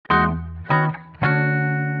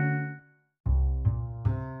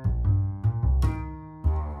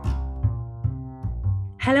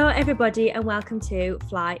Hello everybody and welcome to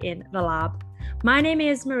Fly in the Lab. My name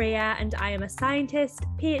is Maria and I am a scientist,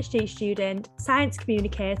 PhD student, science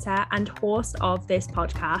communicator and host of this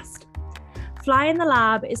podcast. Fly in the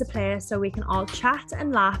Lab is a place so we can all chat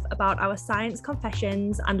and laugh about our science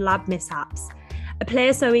confessions and lab mishaps. A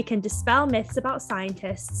place so we can dispel myths about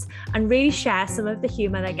scientists and really share some of the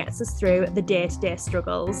humour that gets us through the day-to-day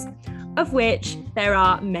struggles, of which there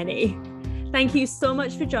are many. Thank you so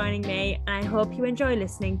much for joining me, and I hope you enjoy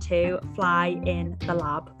listening to Fly in the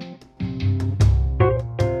Lab.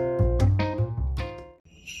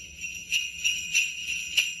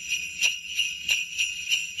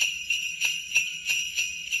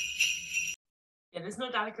 Yeah, there's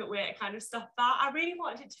no delicate way to kind of stop that. I really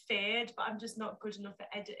wanted it to fade, but I'm just not good enough at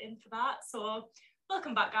editing for that. So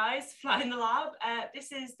welcome back, guys. Fly in the Lab.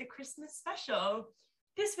 This is the Christmas special.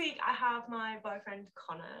 This week I have my boyfriend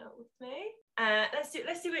Connor with me.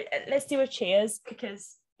 Let's do a cheers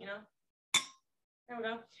because there we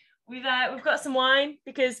go. We've got some wine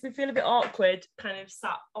because we feel a bit awkward, kind of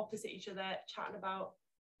sat opposite each other chatting about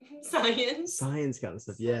science kind of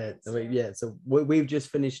stuff. Yeah, So we've just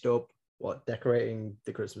finished up decorating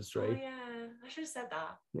the Christmas tree. Oh yeah, I should have said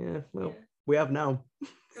that. Yeah, we have now.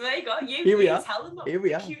 So there you go. Here we are. Tell them what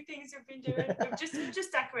cute things you've been doing. We've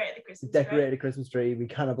just decorated the Christmas tree. Decorated a Christmas tree. We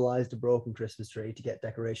cannibalized a broken Christmas tree to get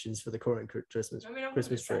decorations for the current Christmas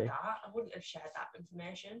tree. I wouldn't have shared that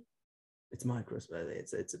information. It's my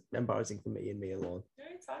Christmas. It's embarrassing for me and me alone. No,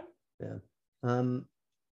 it's fine. Yeah.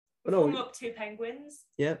 We've hung up 2 penguins.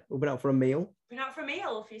 Yeah, we've been out for a meal. Been out for a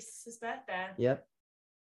meal for your sister's birthday. Yep.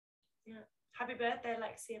 Yeah. Happy birthday,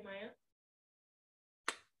 Lexi and Maya.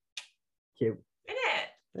 Cute.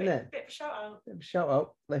 Innit? Bit of a shout out. Shout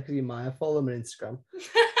out, Lexi and Maya. Follow them on Instagram.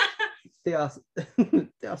 they are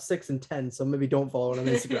 6 and 10, so maybe don't follow them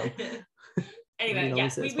on Instagram. Anyway,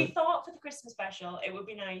 we thought for the Christmas special it would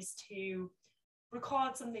be nice to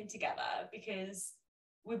record something together because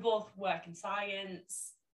we both work in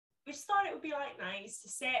science. We just thought it would be nice to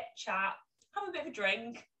sit, chat, have a bit of a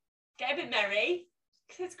drink, get a bit merry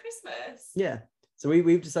because it's Christmas. Yeah. So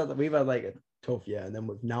we've decided that we've had a tough year, and then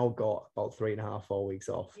we've now got about 3.5-4 weeks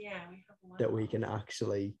off. Yeah, we have one that we can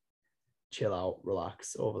actually chill out,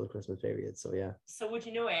 relax over the Christmas period. So yeah. So would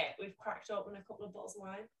you know it? We've cracked open a couple of bottles of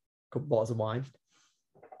wine. Couple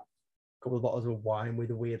of bottles of wine with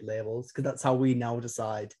the weird labels, because that's how we now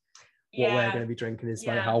decide what we're going to be drinking is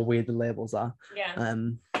by how weird the labels are. Yeah.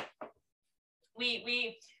 We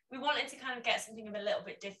wanted to kind of get something a little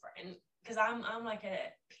bit different because I'm like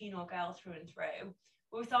a Pinot girl through and through.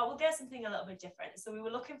 But we thought we'll get something a little bit different. So we were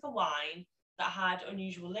looking for wine that had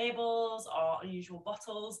unusual labels or unusual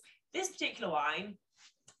bottles. This particular wine,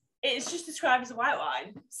 it's just described as a white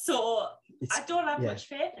wine. So I don't have much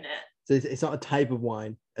faith in it. So it's not a type of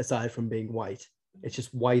wine aside from being white. It's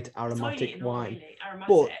just white aromatic wine. Really. Aromatic,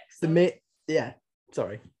 but the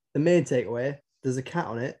main takeaway, there's a cat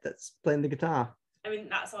on it that's playing the guitar. I mean,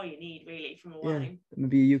 that's all you need really from a wine.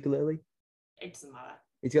 Maybe a ukulele. It doesn't matter.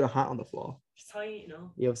 He's got a hat on the floor. Just how you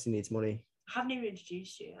know. He obviously needs money. I haven't even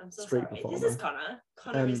introduced you. I'm so sorry. This is Connor.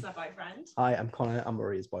 Connor is my boyfriend. I am Connor. I'm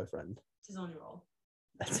Maria's boyfriend. It's his only role.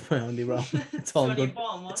 That's my only role. It's all good.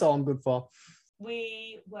 It's all I'm good for.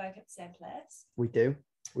 We work at the same place. We do.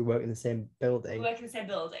 We work in the same building.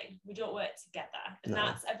 We don't work together. And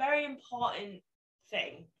that's a very important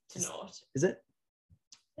thing to note. Is it?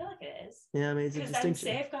 I feel like it is. Yeah, I mean, it's a distinction.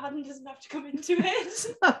 Then safeguarding doesn't have to come into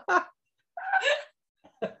it.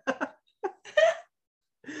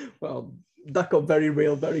 Well, that got very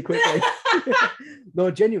real very quickly.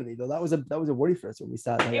 No, genuinely though, that was a worry for us when we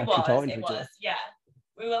started talking to each other. Yeah.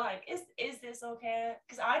 We were like, is this okay?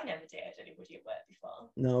 Because I'd never dated anybody at work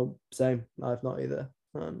before. No, same. I've not either.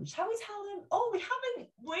 Shall we tell them? Oh, we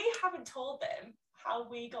haven't told them how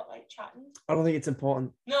we got chatting. I don't think it's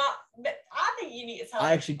important. No, but I think you need to tell them.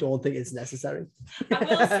 I actually don't think it's necessary. I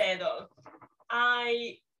will say though,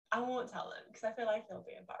 I won't tell them because I feel like they'll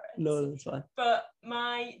be embarrassed. No, that's fine. But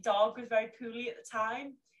my dog was very poorly at the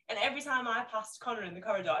time. And every time I passed Connor in the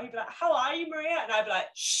corridor, he'd be like, "How are you, Maria?" And I'd be like,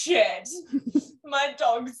 "Shit, my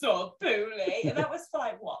dog's so poorly." And that was for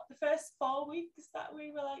the first 4 weeks that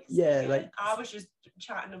we were I was just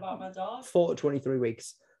chatting about my dog. 4 to 23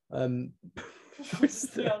 weeks. No,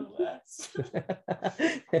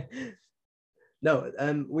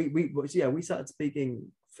 we started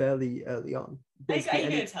speaking fairly early on. Are you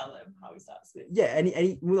going to tell them how we started speaking? Yeah,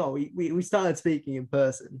 we started speaking in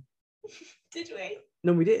person. Did we?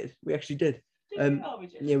 No, we did. We actually did. We did.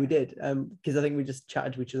 Yeah, we did. Because I think we just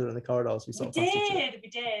chatted to each other in the corridors. We did.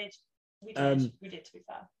 We did, to be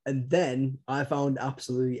fair. And then I found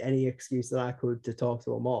absolutely any excuse that I could to talk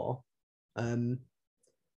to her more.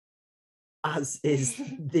 as is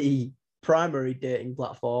the primary dating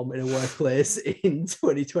platform in a workplace in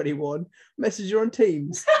 2021, Messenger on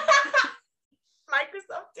Teams.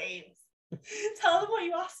 Microsoft Teams. Tell them what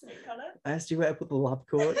you asked me, Connor. I asked you where to put the lab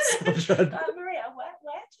coats. Maria,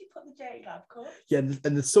 where do you put the dirty lab coats? Yeah,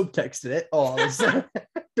 and the subtext in it. Oh,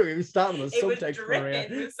 don't even start on the subtext. It was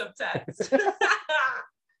dripping with subtext.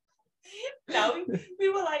 No, we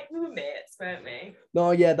were mates, weren't we?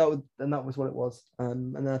 No, yeah, that was what it was.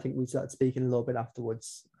 And then I think we started speaking a little bit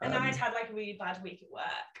afterwards. And I'd had like a really bad week at work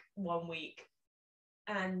 1 week,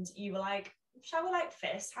 and you were like, shall we like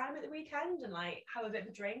FaceTime at the weekend and like have a bit of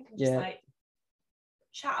a drink and just like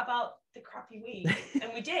chat about the crappy week?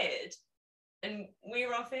 And we did, and we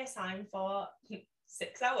were on FaceTime for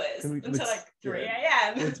 6 hours until like 3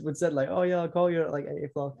 a.m. We'd said like, oh yeah, I'll call you at like 8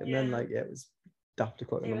 o'clock, and then like it was daft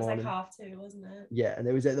o'clock in the morning. It was like 2:30, wasn't it? Yeah, and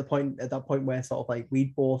it was at that point where sort of like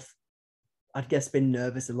we'd both, I'd guess, been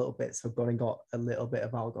nervous a little bit, so gone and got a little bit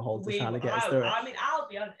of alcohol to kind of get us through it. I mean, I'll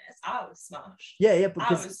be honest, I was smashed. Yeah,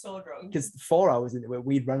 because I was so drunk. Because 4 hours into it,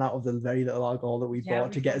 we'd run out of the very little alcohol that we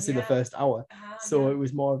bought to get us through the first hour. So it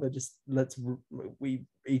was more of a just we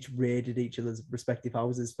each raided each other's respective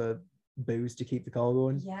houses for booze to keep the call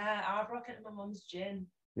going. Yeah, I broke into my mum's gin.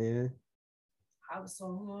 Yeah. I was so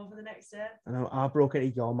hungover the next day. I know, I broke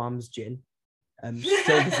into your mum's gin.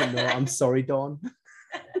 Still doesn't know. I'm sorry, Dawn.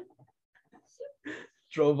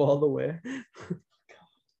 Drove all the way. It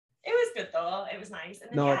was good though. It was nice.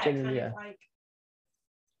 And then genuinely, like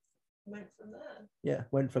went from there. Yeah,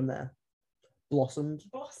 went from there. Blossomed.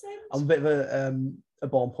 Blossomed. I'm a bit of a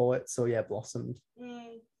born poet, so yeah, blossomed.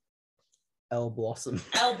 El Blossom.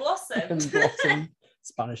 El Blossom. And Blossom.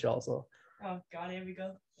 Spanish also. Oh God, here we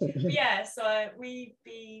go. But yeah, so we've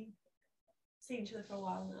been seeing each other for a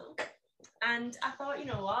while now, and I thought, you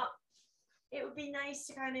know what, it would be nice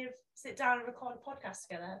to kind of sit down and record a podcast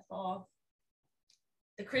together for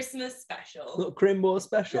the Christmas special. Little Crimbo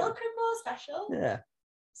special. Yeah.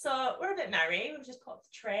 So we're a bit merry. We've just put up the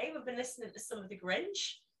tray. We've been listening to some of the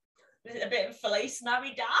Grinch. A bit of Feliz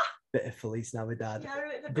Navidad. Bit of Feliz Navidad.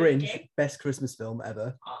 Yeah, Grinch, best Christmas film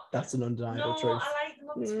ever. Oh, that's an undeniable truth. I like the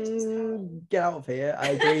Muppets Christmas Carol. Get out of here. I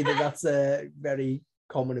agree that's a very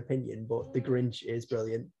common opinion, but the Grinch is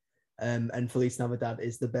brilliant. And Feliz Navidad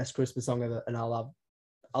is the best Christmas song ever, and I'll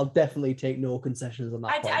definitely take no concessions on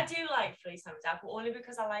that. I do like Feliz Navidad, but only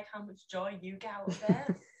because I like how much joy you get out of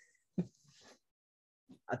it.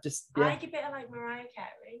 I like a bit of like Mariah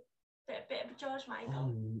Carey. A bit of George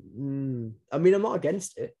Michael. I mean, I'm not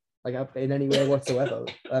against it, like in any way whatsoever.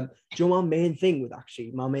 Do you know my main thing with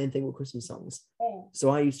Christmas songs? So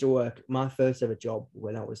I used to work, my first ever job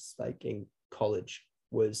when I was like in college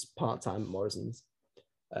was part-time at Morrison's.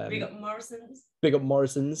 Big up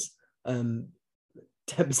Morrison's.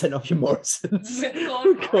 10% off your Morrison's.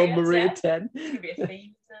 Call Maria 10. It's gonna be a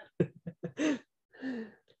theme, isn't it?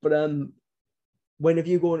 But whenever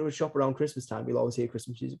you go into a shop around Christmas time, you'll always hear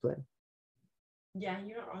Christmas music playing. Yeah,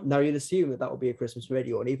 you're not wrong. Now you'd assume that would be a Christmas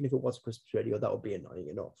radio, and even if it was a Christmas radio, that would be annoying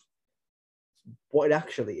enough. What it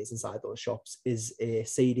actually is inside those shops is a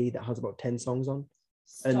CD that has about 10 songs on.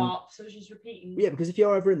 So it's just repeating. Yeah, because if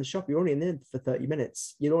you're ever in the shop, you're only in there for 30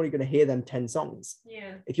 minutes. You're only going to hear them 10 songs.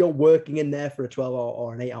 Yeah. If you're working in there for a 12-hour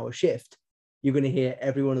or an 8-hour shift, you're going to hear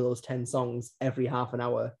every one of those 10 songs every half an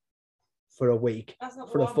hour for a week,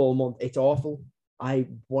 for a full month. It's awful. I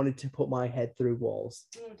wanted to put my head through walls.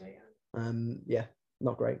 Oh dear. Yeah,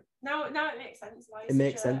 not great. Now it makes sense. Why it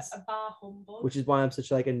makes sense. A bar humbug. Which is why I'm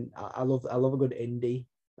such like I love a good indie.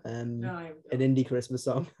 An indie Christmas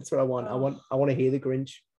song. That's what I want. Oh. I want to hear the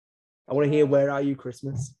Grinch. I want to hear Where Are You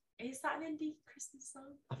Christmas. Is that an indie Christmas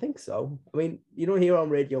song? I think so. I mean, you don't hear it on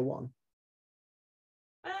Radio 1.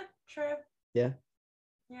 True. Yeah.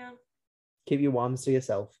 Yeah. Keep your whams to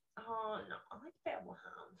yourself. Oh no, I like a bit of wham.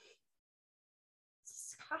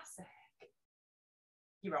 It's classic.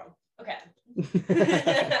 You're wrong. Okay.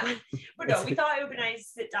 But no, we thought it would be nice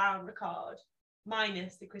to sit down and record,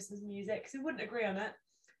 minus the Christmas music, because we wouldn't agree on it.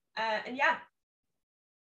 And yeah,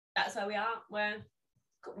 that's where we are. We're a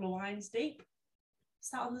couple of wines deep,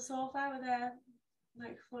 sat on the sofa with a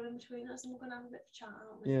microphone in between us, and we're going to have a bit of chat,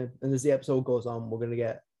 aren't we? Yeah, and as the episode goes on, we're going to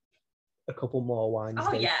get a couple more wines.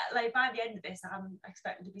 Oh, deep. Yeah, like by the end of this, I'm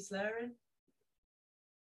expecting to be slurring.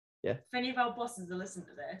 Yeah. If any of our bosses are listening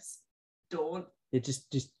to this, don't. Yeah,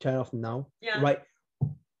 just turn off now. Yeah. Right.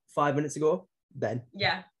 5 minutes ago, then.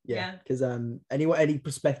 Yeah. Because any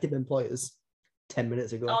prospective employers, 10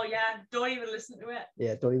 minutes ago. Oh yeah, don't even listen to it.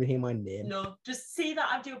 Yeah, don't even hear my name. No, just see that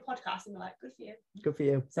I do a podcast and be like, good for you. Good for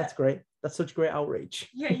you. That's great. That's such great outreach.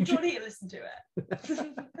 Yeah, you don't need to listen to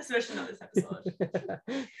it. Especially not this episode.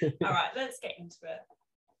 All right, let's get into it.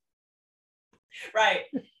 Right.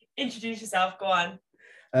 Introduce yourself. Go on.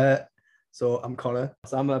 So I'm Connor.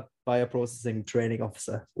 So I'm a bioprocessing training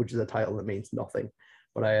officer, which is a title that means nothing,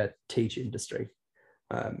 but I teach industry.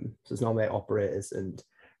 So it's normally operators and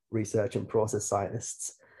research and process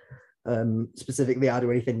scientists. Specifically, I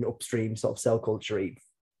do anything upstream, sort of cell culture,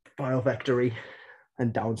 biovectory,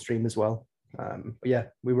 and downstream as well. But yeah,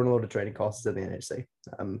 we run a lot of training courses at the NHC.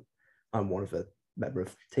 I'm one of a member of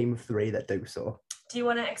a team of 3 that do so. Do you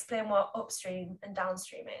want to explain what upstream and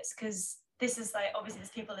downstream is? Because this is like, obviously there's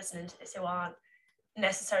people listening to this who aren't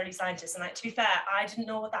necessarily scientists, and like, to be fair, I didn't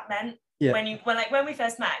know what that meant. Yeah. When we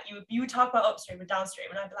first met, you would talk about upstream and downstream,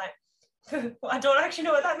 and I'd be like, well, I don't actually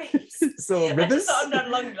know what that means. So rivers? I just sort of nod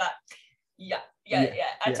along and be like, yeah.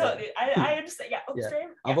 I understand. Yeah, upstream.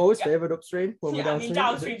 I've always favoured upstream.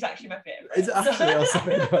 Downstream's actually my favourite. It's actually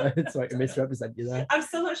also it's like a misrepresent you there. I'm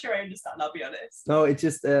still not sure I understand, I'll be honest. No, it's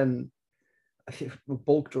just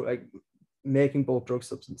bulk drug, like making bulk drug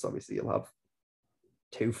substance. Obviously, you'll have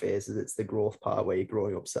 2 phases. It's the growth part where you're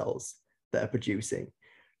growing up cells that are producing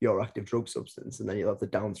your active drug substance, and then you'll have the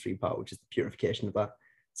downstream part, which is the purification of that.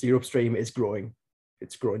 So your upstream is growing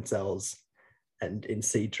cells, and in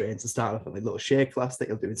seed trains, to start off with like little shake flasks that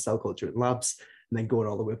you'll do in cell culture in labs, and then going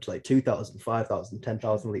all the way up to like 2,000, 5,000,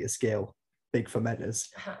 10,000 litre scale big fermenters,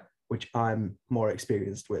 which I'm more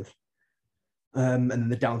experienced with. And then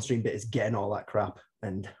the downstream bit is getting all that crap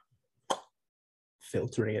and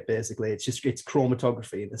filtering it. Basically, it's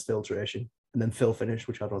chromatography and this filtration, and then fill finish,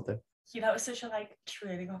 which I don't do. Yeah, that was such a like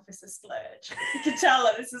training officer splurge. You can tell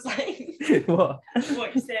that this is like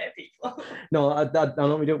what you say to people. No, I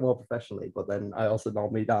normally do it more professionally, but then I also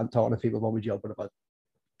normally don't talk to people about my job when I've had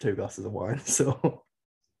 2 glasses of wine. So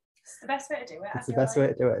it's the best way to do it. It's the best way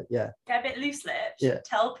to do it. Yeah. Get a bit loose-lipped. Yeah.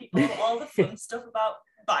 Tell people all the fun stuff about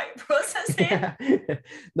bioprocessing. Yeah.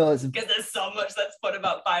 No, it's because there's so much that's fun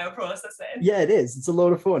about bioprocessing. Yeah, it is. It's a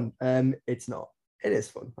load of fun. It's not. It is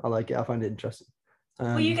fun. I like it. I find it interesting.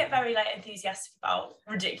 Well, you get very like enthusiastic about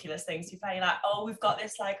ridiculous things. You say like, oh, we've got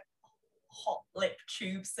this like hot lip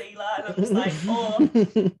tube sealer, and I'm just like, oh,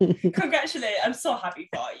 congratulations! I'm so happy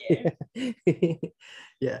for you.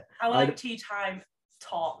 Yeah. I like tea time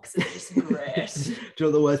talks. It's just great. Do you know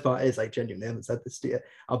what the worst part is? Like, genuinely, I haven't said this to you.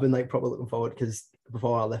 I've been like probably looking forward, because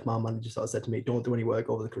before I left, my manager sort of said to me, "Don't do any work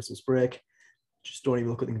over the Christmas break. Just don't even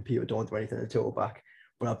look at the computer. Don't do anything until we're back."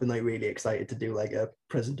 But I've been like really excited to do like a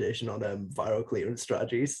presentation on viral clearance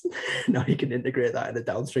strategies. Now you can integrate that in the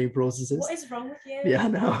downstream processes. What is wrong with you? Yeah, I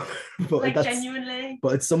know. But like genuinely.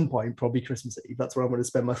 But at some point, probably Christmas Eve, that's what I'm going to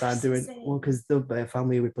spend my time doing. Well, because the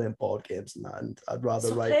family will be playing board games and that, and I'd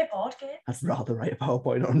rather play board games. I'd rather write a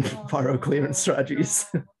PowerPoint on viral clearance strategies.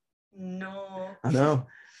 No. I know.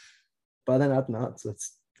 But then I'd not. So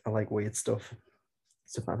I like weird stuff.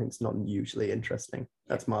 Stuff I think's not usually interesting.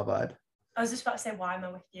 That's my vibe. I was just about to say, why am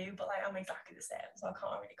I with you? But like, I'm exactly the same, so I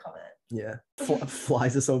can't really comment. Yeah.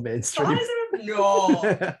 Flies are so mainstream. No,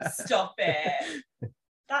 stop it.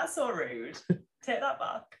 That's so rude. Take that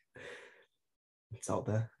back. It's out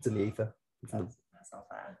there. It's in the ether. That's not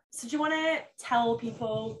fair. So do you want to tell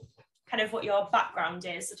people kind of what your background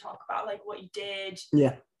is, to talk about like what you did?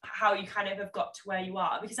 Yeah. How you kind of have got to where you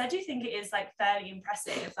are? Because I do think it is like fairly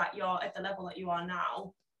impressive that you're at the level that you are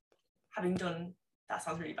now, having done... That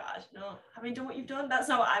sounds really bad. No, having done what you've done, that's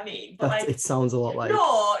not what I mean. But like, it sounds a lot like.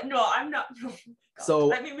 No, I'm not. God, so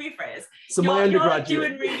let me rephrase. So my undergraduate, you're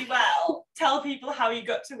doing really well. Tell people how you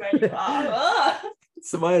got to where you are.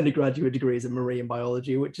 So my undergraduate degree is in marine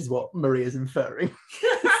biology, which is what Maria is inferring.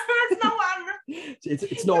 That's not what I'm.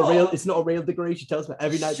 It's not real. It's not a real degree. She tells me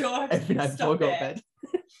every night. Every night before I go to bed.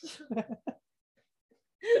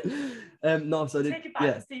 No, so take it back,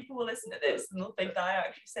 because people will listen to this and they'll think that I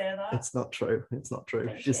actually say that. It's not true. It's not true.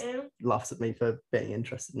 She just laughs at me for being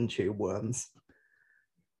interested in tube worms.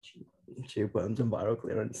 Tube worms and viral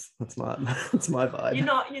clearance. That's my vibe. You're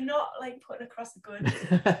not like putting across a good.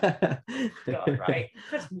 God, right.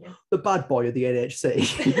 The bad boy of the NHC.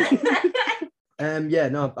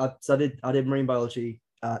 I did marine biology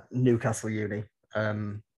at Newcastle Uni.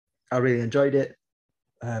 I really enjoyed it.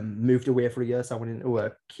 Moved away for a year, so I went into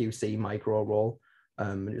a QC micro role.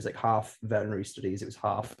 And it was like half veterinary studies, it was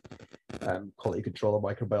half quality control of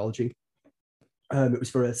microbiology. It was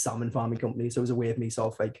for a salmon farming company, so it was a way of me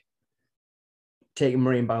sort of like taking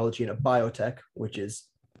marine biology into biotech, which is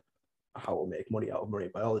how we'll make money out of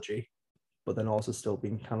marine biology, but then also still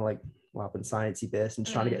being kind of like lab and sciencey based and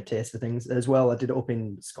trying to get a taste for things as well. I did it up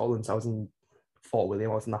in Scotland, so I was in Fort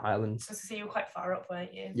William, I was in the Highlands. So you were quite far up,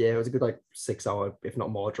 weren't you? Yeah, it was a good like 6 hour, if not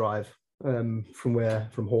more, drive from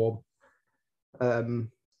home.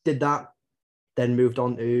 Did that, then moved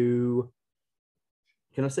on to,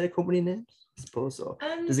 can I say company names? suppose so.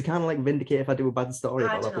 Does it kind of like vindicate if I do a bad story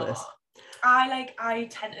about that place? I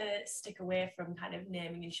tend to stick away from kind of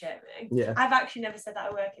naming and shaming. Yeah. I've actually never said that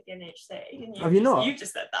I work at the NHC. And Have you not? You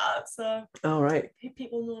just said that, so. All right.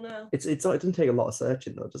 People know now. It doesn't take a lot of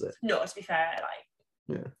searching though, does it? No, to be fair, like,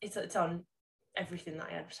 yeah, it's on everything that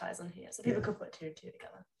I advertise on here, so people could put two and two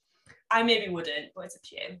together. I maybe wouldn't, but it's up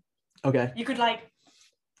to you. Okay. You could like.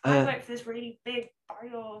 I work for this really big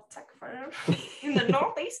biotech firm in the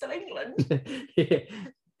northeast of England.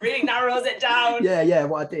 Really narrows it down. Yeah.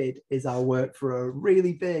 What I did is I worked for a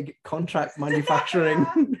really big contract manufacturing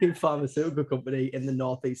pharmaceutical company in the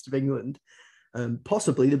northeast of England,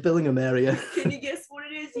 possibly the Billingham area. Can you guess what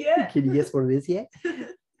it is yet? Can you guess what it is yet?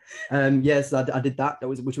 Yes, I did that.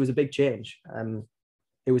 Which was a big change.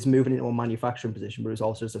 It was moving into a manufacturing position, but it was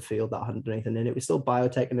also just a field that hadn't done anything in it. It was still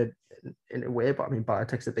biotech in a way, but I mean,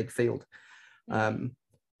 biotech's a big field. So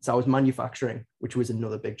I was manufacturing, which was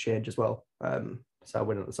another big change as well. So I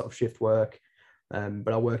went on the sort of shift work,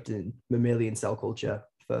 but I worked in mammalian cell culture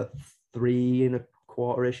for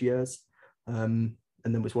 3.25-ish years, and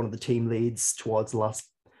then was one of the team leads towards the last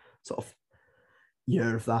sort of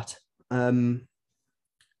year of that. And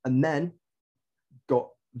then got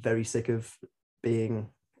very sick of being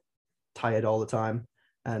tired all the time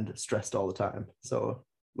and stressed all the time. So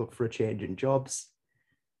looked for a change in jobs,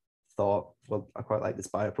 thought, well, I quite like this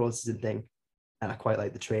bioprocessing thing, and I quite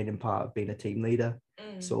like the training part of being a team leader.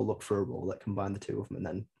 So looked for a role that combined the two of them, and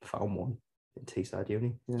then found one in Teesside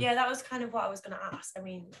Uni. Yeah, that was kind of what I was going to ask. I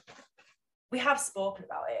mean, we have spoken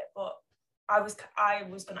about it, but I was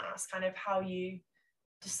going to ask kind of how you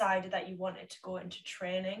decided that you wanted to go into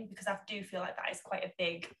training, because I do feel like that is quite a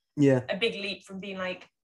big leap from being like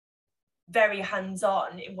very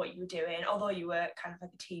hands-on in what you were doing, although you were kind of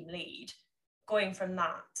like a team lead, going from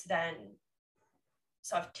that to then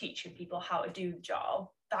sort of teaching people how to do the job.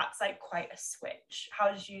 That's like quite a switch.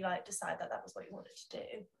 How did you like decide that was what you wanted to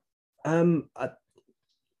do?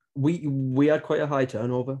 We had quite a high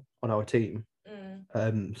turnover on our team.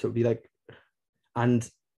 So it'd be like, and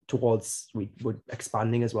towards we were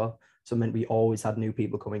expanding as well, so it meant we always had new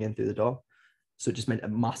people coming in through the door. So it just meant a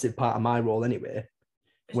massive part of my role anyway,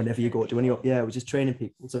 whenever you go to any, it was just training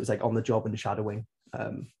people. So it was like on the job and shadowing,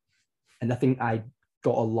 and I think I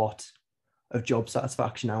got a lot of job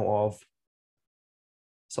satisfaction out of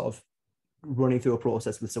sort of running through a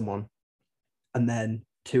process with someone, and then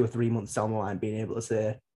 2 or 3 months down the line being able to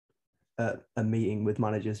say a meeting with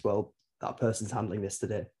managers, well, that person's handling this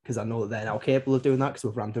today, because I know that they're now capable of doing that because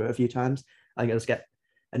we've ran through it a few times. I just get,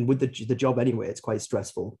 and with the job anyway, it's quite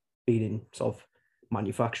stressful being in sort of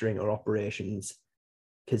manufacturing or operations,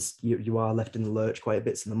 because you are left in the lurch quite a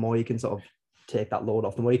bit. So the more you can sort of take that load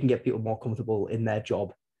off, the more you can get people more comfortable in their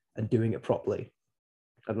job and doing it properly.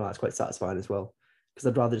 I know that's quite satisfying as well, because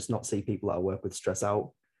I'd rather just not see people that I work with stress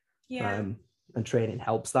out. And training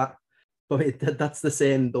helps that. But that's the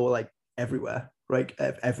same though, like everywhere, right?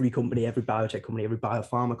 Every company, every biotech company, every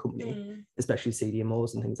biopharma company, especially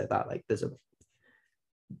CDMOs and things like that. Like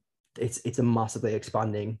it's a massively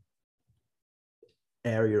expanding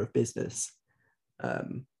area of business,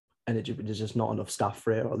 and there's just not enough staff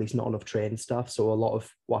for it, or at least not enough trained staff. So a lot of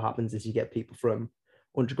what happens is you get people from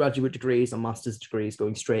undergraduate degrees and master's degrees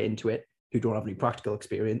going straight into it who don't have any practical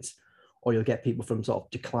experience, or you'll get people from sort of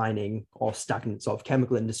declining or stagnant sort of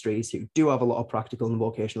chemical industries who do have a lot of practical and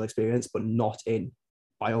vocational experience, but not in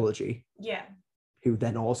biology. Yeah. Who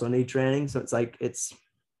then also need training. So it's like, I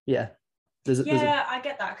get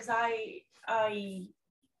that, because I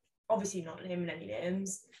obviously not naming any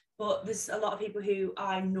names, but there's a lot of people who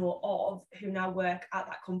I know of who now work at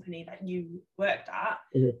that company that you worked at.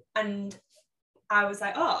 And I was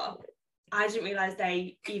like, oh, I didn't realise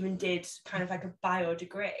they even did kind of like a bio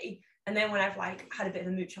degree. And then when I've like had a bit of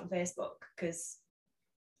a mooch on Facebook, because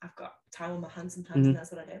I've got time on my hands sometimes, and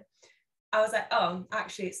that's what I do, I was like, oh,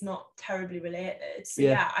 actually it's not terribly related. So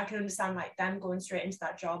yeah, I can understand like them going straight into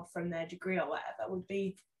that job from their degree or whatever would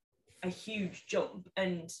be a huge jump.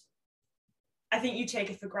 And I think you take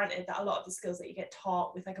it for granted that a lot of the skills that you get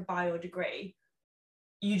taught with like a bio degree,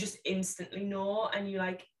 you just instantly know, and you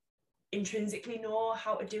like intrinsically know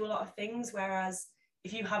how to do a lot of things. Whereas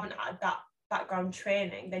if you haven't had that background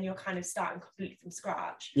training, then you're kind of starting completely from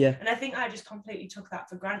scratch. Yeah. And I think I just completely took that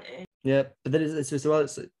for granted. Yeah, but then it's just, well,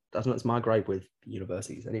 that's my gripe with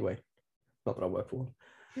universities anyway. Not that I work for one.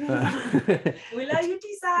 We'll let you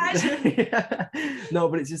decide. No,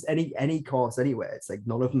 but it's just any course anywhere. It's like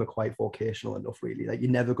none of them are quite vocational enough, really. Like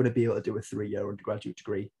you're never going to be able to do a 3-year undergraduate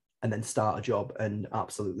degree and then start a job and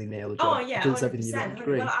absolutely nail a job. Oh yeah, 100%.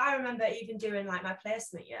 Well, I remember even doing like my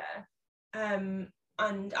placement year.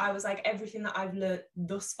 And I was like, everything that I've learned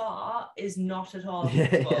thus far is not at all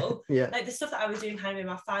applicable. Yeah. Like the stuff that I was doing kind of in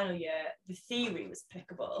my final year, the theory was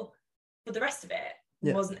applicable, but the rest of it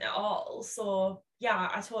wasn't at all. So yeah,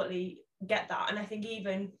 I totally get that. And I think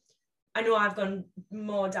even, I know I've gone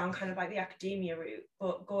more down kind of like the academia route,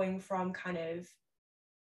 but going from kind of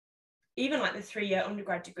even like the 3-year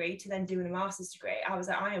undergrad degree to then doing a master's degree, I was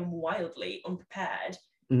like, I am wildly unprepared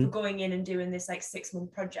for going in and doing this like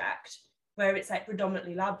 6-month project where it's like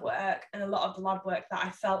predominantly lab work, and a lot of the lab work that I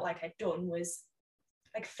felt like I'd done was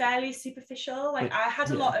like fairly superficial. Like I had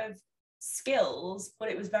a lot of skills, but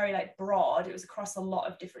it was very like broad. It was across a lot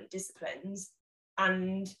of different disciplines,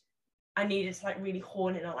 and I needed to like really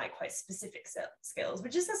hone in on like quite specific skills,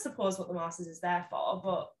 which is I suppose what the master's is there for.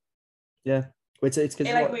 But yeah, it's it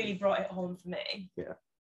like really brought it home for me. Yeah,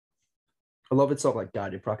 a lot of it's sort of like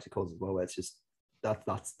guided practicals as well, where it's just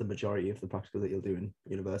that's the majority of the practical that you'll do in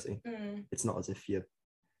university. It's not as if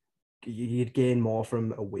you'd gain more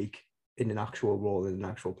from a week in an actual role in an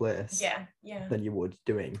actual place than you would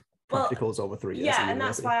doing practicals over 3 years. Yeah, and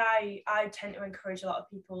that's why I tend to encourage a lot of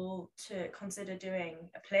people to consider doing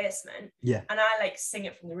a placement. Yeah. And I like sing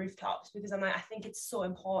it from the rooftops, because I'm like, I think it's so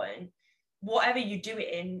important. Whatever you do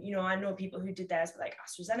it in, you know, I know people who did theirs with like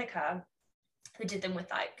AstraZeneca, who did them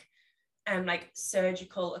with like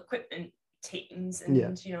surgical equipment teams,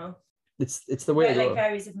 and you know, it's the way like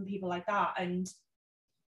various different people like that, and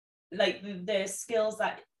like the skills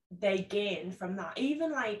that they gain from that.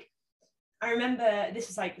 Even like I remember this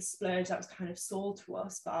was like the splurge that was kind of sold to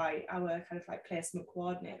us by our kind of like placement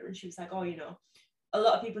coordinator, and she was like, oh, you know, a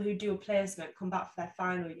lot of people who do a placement come back for their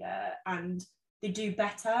final year and they do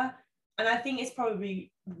better. And I think it's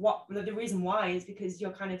probably the reason why is because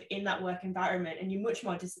you're kind of in that work environment and you're much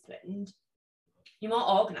more disciplined, you're more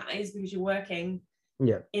organized, because you're working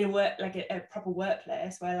in a work like a proper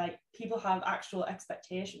workplace where like people have actual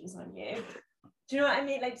expectations on you. Do you know what I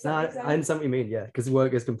mean? Like, I understand what you mean, yeah, because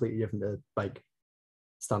work is completely different to like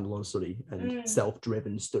standalone study and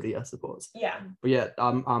self-driven study, I suppose. Yeah. But yeah,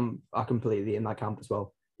 I'm completely in that camp as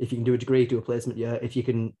well. If you can do a degree, do a placement, yeah. If you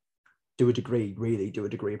can do a degree, really do a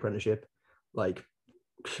degree apprenticeship. Like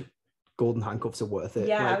golden handcuffs are worth it.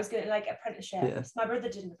 Yeah, like, I was gonna like apprenticeship. Yeah. My brother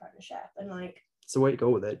did an apprenticeship, and like it's the way to go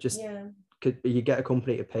with it. Just you get a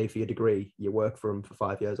company to pay for your degree, you work for them for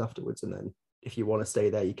 5 years afterwards, and then if you want to stay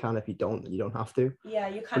there, you can. If you don't, then you don't have to. Yeah,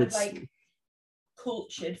 you're kind of like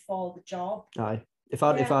cultured for the job. Aye. If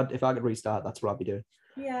I could restart, that's what I'd be doing.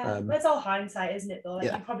 Yeah, but it's all hindsight, isn't it? Though,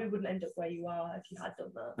 like, you probably wouldn't end up where you are if you had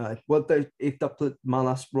done that. Aye. Well, if that my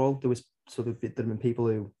last role, there was sort of there'd been people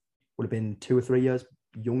who would have been 2 or 3 years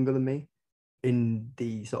younger than me in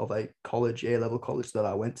the sort of like college, A-level college that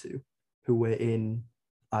I went to, who were in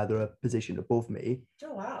either a position above me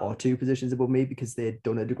or 2 positions above me because they'd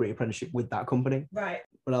done a degree apprenticeship with that company. Right.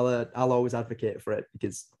 But I'll always advocate for it,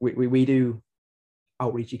 because we do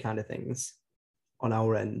outreachy kind of things on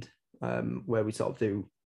our end, where we sort of do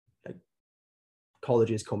like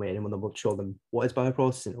colleges come in and we'll show them what is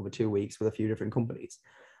bioprocessing over 2 weeks with a few different companies.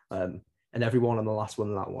 And everyone on the last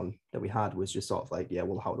one, that one that we had, was just sort of like, yeah,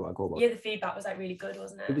 well, how do I go about it? Yeah, the feedback was like really good,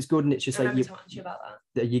 wasn't it? It was good, and it's just like you talking to you about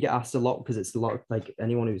that. You get asked a lot, because it's a lot of like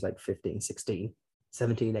anyone who's like 15, 16,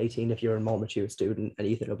 17, 18, if you're a more mature student, and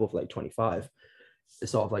anything above like 25,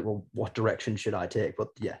 it's sort of like, well, what direction should I take? But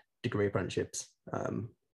yeah, degree apprenticeships, and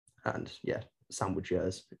yeah, sandwich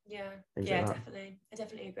years. Yeah, definitely. I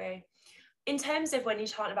definitely agree. In terms of when you're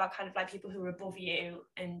talking about kind of like people who are above you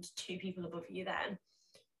and 2 people above you, then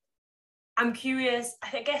I'm curious,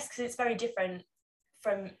 I guess, because it's very different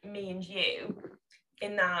from me and you,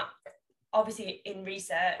 in that obviously in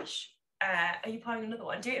research, are you pouring another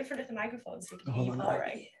one? Do it in front of the microphone so we can hear you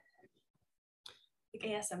pouring. Like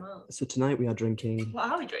ASMR. So tonight we are drinking. What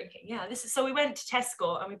are we drinking? Yeah, so we went to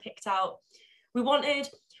Tesco and we picked out, we're going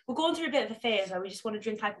through a bit of a phase where we just want to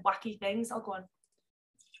drink like wacky things. I'll go on.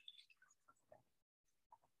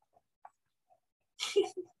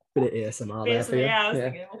 Bit of ASMR there for you. Yeah, I was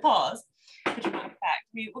thinking, we'll pause.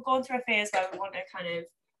 We're going through a phase where we want to kind of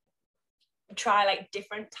try like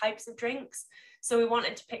different types of drinks. So we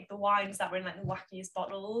wanted to pick the wines that were in like the wackiest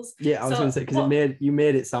bottles. Yeah, I was going to say, because you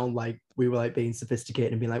made it sound like we were like being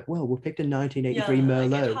sophisticated and being like, well, we picked a 1983 Merlot.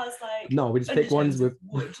 Like it has, like, no, we just picked ones with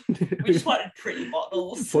wood. We just wanted pretty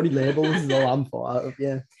bottles. Funny labels is all I'm for. Out of,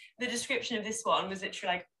 yeah. The description of this one was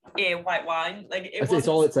literally like a white wine. Like it's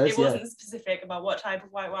all it says. It wasn't specific about what type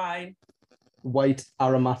of white wine. White,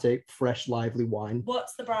 aromatic, fresh, lively wine.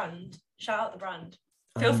 What's the brand? Shout out the brand.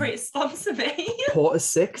 Feel free to sponsor me. Porter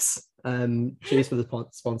 6. Cheers for the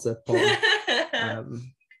sponsor, Porter.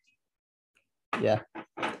 Yeah.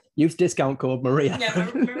 Use discount code Maria. Yeah,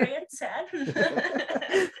 Maria 10.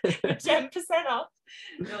 10% off.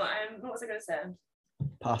 No, what was I going to say?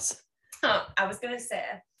 Pass. Oh, I was going to say,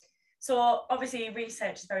 so obviously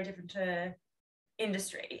research is very different to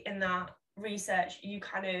industry in that research, you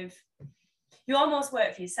almost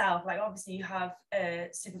work for yourself. Like obviously you have a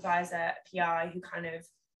supervisor, a PI who kind of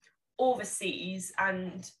oversees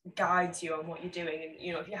and guides you on what you're doing. And,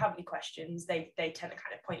 you know, if you have any questions, they tend to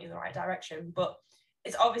kind of point you in the right direction. But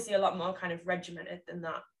it's obviously a lot more kind of regimented than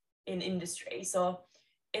that in industry. So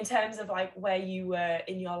in terms of like where you were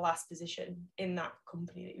in your last position in that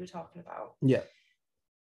company that you were talking about, yeah,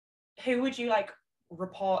 who would you like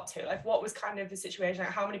report to? Like what was kind of the situation?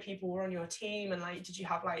 Like how many people were on your team, and like did you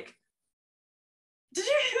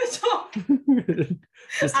even talk?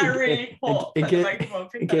 Just I really hope in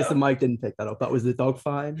case the up. mic didn't pick that up, that was the dog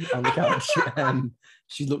fine on the couch.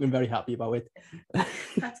 She's looking very happy about it.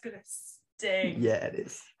 That's gonna sting. Yeah, it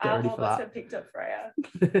is. Get I ready hope for that's that. been picked up, Freya.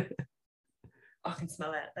 I can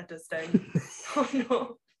smell it. That does sting. Oh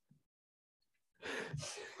no.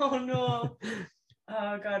 Oh no.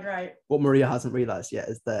 Oh god, right. What Maria hasn't realised yet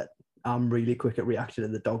is that I'm really quick at reacting to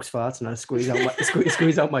the dog's farts, and I squeeze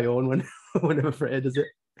out my own whenever Freya does it.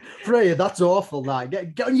 Freya, that's awful. Now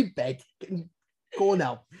get on your bed. Go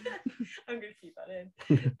now. I'm gonna keep that in.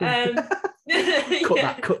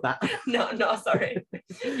 Cut that. No, sorry.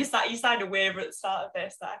 You signed a waiver at the start of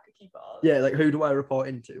this that I could keep it all. Yeah, like who do I report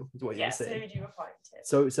into? Is what you're saying. So who do you report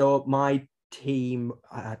into? So my team,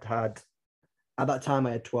 I had at that time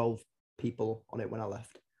I had 12 people on it when I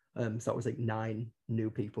left. So that was like 9 new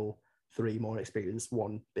people, 3 more experienced,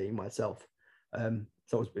 1 being myself. So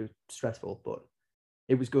it was stressful, but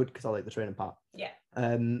it was good because I like the training part. Yeah.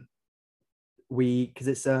 Because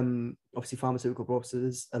it's obviously pharmaceutical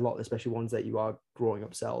processes, a lot, especially ones that you are growing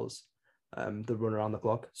up cells, that run around the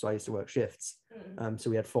clock. So I used to work shifts. So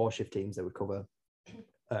we had 4 shift teams that would cover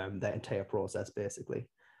the entire process basically.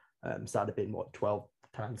 So that'd have been 12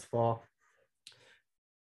 times 4,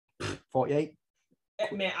 48.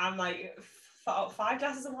 Mate, I'm like 5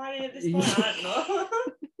 glasses of wine at this point. I don't know.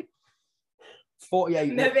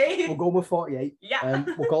 48. Maybe. We'll go with 48. Yeah.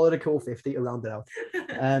 We'll call it a cool 50 to round it out.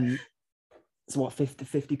 So what,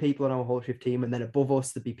 50 people on our whole shift team, and then above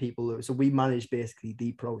us there'd be people so we managed basically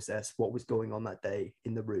the process, what was going on that day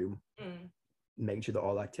in the room, making sure that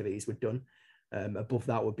all activities were done. Above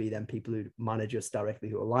that would be then people who manage us directly,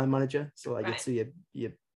 who are line manager. So like so you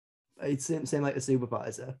it's same like a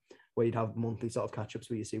supervisor, where you'd have monthly sort of catch-ups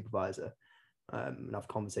with your supervisor, and have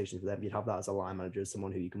conversations with them. You'd have that as a line manager,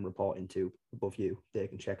 someone who you can report into above you. They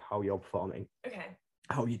can check how you're performing,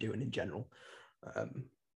 how you're doing in general.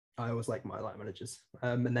 I always like my line managers.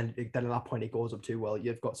 And then at that point it goes up to, well,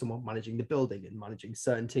 you've got someone managing the building and managing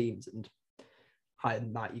certain teams, and higher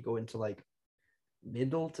than that you go into like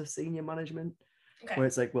middle to senior management, where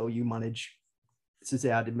it's like, well, you manage, so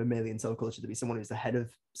say I did mammalian cell culture, to be someone who's the head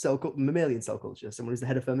of mammalian cell culture, someone who's the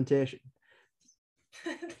head of fermentation.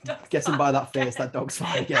 Guessing by that face, that dog's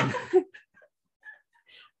fine again.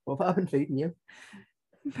 What have I been feeding you?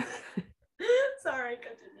 Sorry,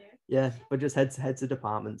 continue. Yeah, but just heads of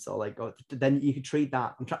departments, or like, then you could treat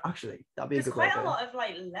that. Actually, that'd be a good way. There's quite a lot of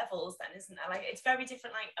like levels then, isn't there? Like it's very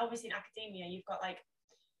different. Like obviously in academia, you've got like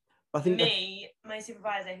my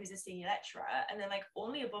supervisor, who's a senior lecturer, and then like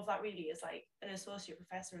only above that really is like an associate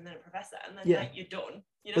professor and then a professor, and then like you're done.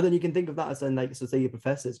 You know? But then you can think of that as then like, so say your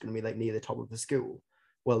professor is going to be like near the top of the school.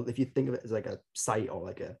 Well, if you think of it as like a site, or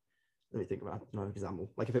like let me think about an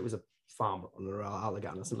example. Like if it was a farm on the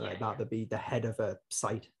Allegan or something like that, that'd be the head of a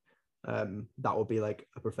site. That would be like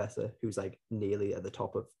a professor who's like nearly at the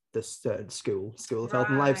top of the school of health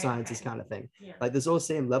and life sciences kind of thing. Like there's those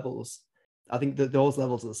same levels. I think that those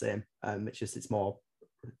levels are the same. It's more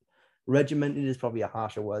regimented is probably a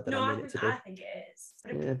harsher word than I mean it to be. I think it is.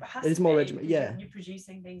 But it has it is more regimented. Yeah, you're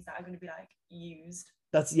producing things that are going to be like used.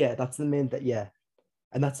 That's the main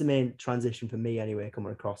and that's the main transition for me anyway,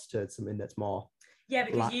 coming across to something that's more. Yeah,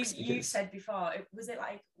 because you said before, was it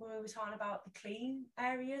like when we were talking about the clean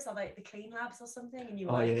areas or like the clean labs or something, and you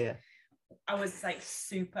were I was like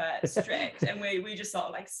super strict, and we just sort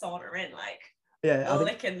of like saunter in like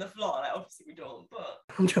licking the floor. Like obviously we don't, but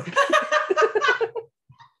I'm joking.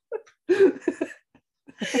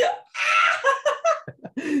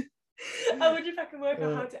 I wonder if I can work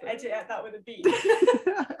out how to edit that with a beat.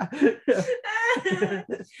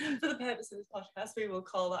 For the purpose of this podcast, we will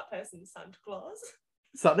call that person Santa Claus.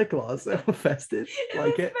 Santa Claus, festive.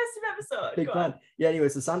 Like it. Festive episode. Big fan. Yeah, anyway,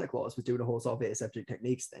 so Santa Claus was doing a whole sort of aseptic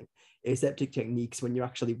techniques thing. Aseptic techniques when you're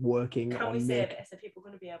actually working on. Can we say this? Are people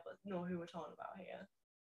going to be able to know who we're talking about here?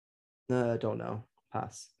 No, I don't know.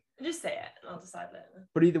 Pass. Just say it. I'll decide later.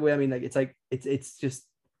 But either way, I mean, like it's just.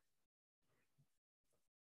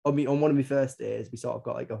 I mean, on one of my first days, we sort of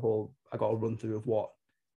got like I got a run through of what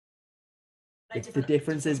Like the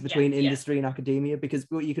differences between industry and academia, because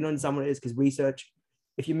you can understand what it is, because research,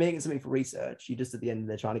 if you're making something for research, you just at the end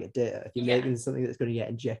they're trying to get data. If you're making something that's going to get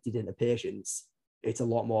injected into patients, it's a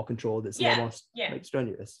lot more controlled. It's a lot more like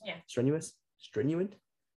strenuous. Yeah. Strenuent.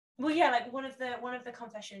 Well, yeah, like one of the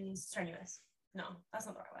confessions, strenuous. No, that's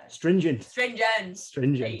not the right word. Stringent.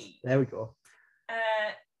 Hey. There we go.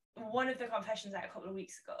 One of the confessions like a couple of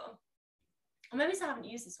weeks ago, or maybe I haven't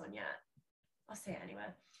used this one yet. I'll say it anyway.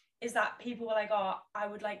 Is that people were like, oh, I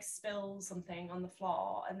would like spill something on the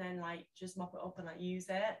floor and then like just mop it up and like use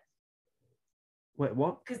it. Wait,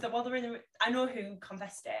 what? Because they're in I know who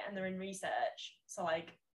confessed it and they're in research. So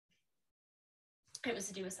like, it was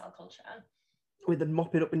to do with cell culture. Wait, they'd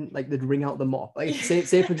mop it up and like they'd wring out the mop. Like say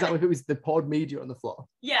for example, if it was the pod media on the floor.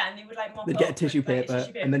 Yeah, and they would like mop they'd it get up a tissue paper,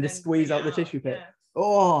 like, and then just squeeze out the tissue paper. Yeah.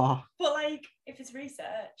 Oh. But like, if it's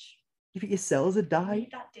research, you think your cells would die? You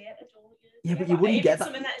need that data, don't you? Yeah, but you wouldn't get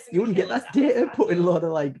that. You wouldn't get that data put in a lot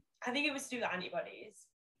of like. I think it was to do with antibodies.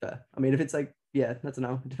 Fair. I mean, if it's like, yeah, that's a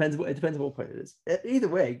no. It depends what point it is. Either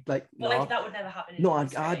way, like. But like that would never happen. No,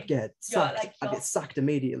 I'd get sacked. I'd get sacked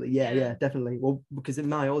immediately. Yeah, definitely. Well, because in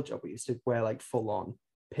my old job, we used to wear like full on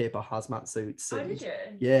paper hazmat suits. Oh, did you?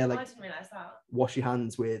 Yeah, like. I didn't realize that. Wash your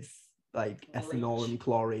hands with like ethanol and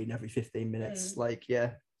chlorine every 15 minutes. Like,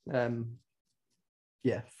 yeah,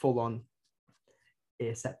 full on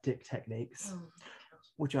aseptic techniques,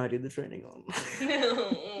 which I did the training on.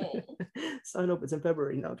 Sign up, it's in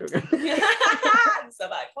February now. So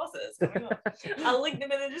bad courses coming up. I'll link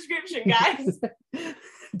them in the description, guys.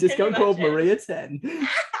 Discount code Maria 10.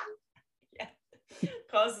 Yeah,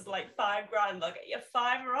 course is like $5,000. I'll get you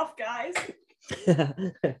 $5 off, guys.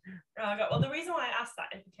 Well, the reason why I asked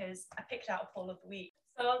that is because I picked out a poll of the week.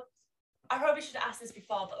 So I probably should have asked this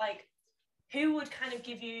before, but like, who would kind of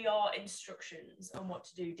give you your instructions on what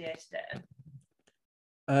to do day to day?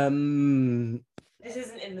 This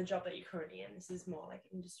isn't in the job that you're currently in. This is more like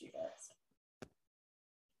industry based.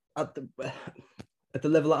 At the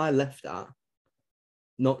level that I left at,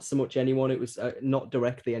 not so much anyone. It was not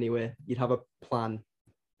directly anyway. You'd have a plan,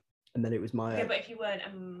 and then it was my. Okay, but if you weren't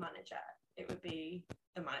a manager, it would be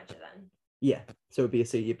the manager then. Yeah, so it'd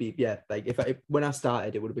be like when I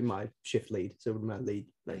started, it would have been my shift lead, so it would be my lead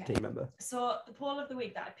team member. So the poll of the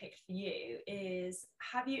week that I picked for you is: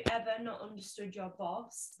 have you ever not understood your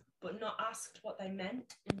boss but not asked what they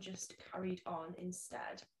meant and just carried on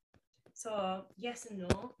instead? So yes and no.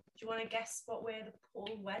 Do you want to guess what way the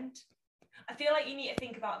poll went? I feel like you need to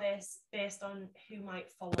think about this based on who might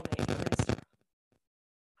follow me,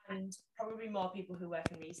 and probably more people who work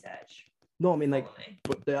in research. No, I mean like,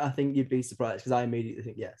 but I think you'd be surprised because I immediately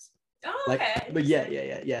think yes. Oh, like, okay. But yeah.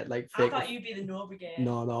 Like, fake I thought you'd be the no brigade.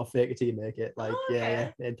 No, fake it till you make it. Like, yeah,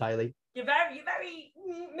 entirely. You're very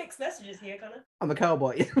mixed messages here, Connor. I'm a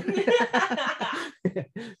cowboy.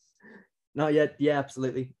 No, yeah,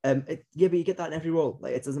 absolutely. But you get that in every role.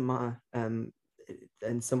 Like, it doesn't matter. And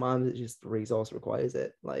sometimes it's just the resource requires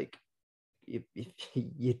it. Like,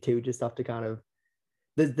 you two just have to kind of.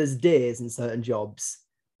 There's days in certain jobs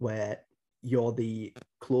where you're the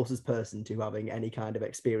closest person to having any kind of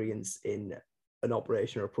experience in an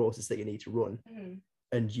operation or a process that you need to run,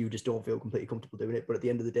 and you just don't feel completely comfortable doing it. But at the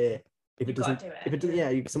end of the day,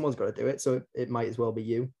 someone's got to do it, so it might as well be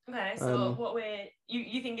you. Okay, so what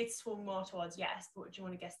you think it's swung more towards yes, but do you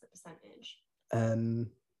want to guess the percentage?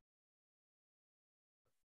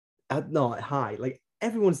 No, high. Like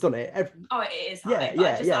everyone's done it. It is high.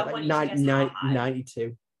 Yeah. Like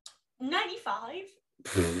 92. 95.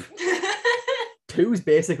 2 is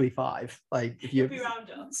basically 5. Like if you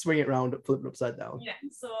swing it round, flip it upside down. Yeah.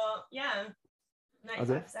 So yeah,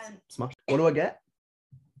 95%. Smash. What do I get?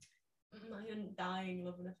 Your dying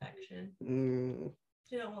love and affection. You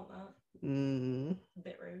don't want that. A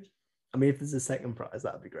bit rude. I mean, if there's a second prize,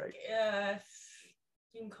 that'd be great. Yeah.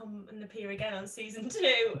 You can come and appear again on season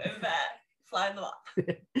 2 of Fly in the Lab.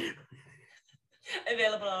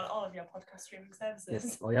 Available on all of your podcast streaming services.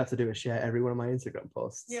 Yes, all you have to do is share every one of my Instagram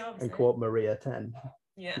posts and quote Maria 10.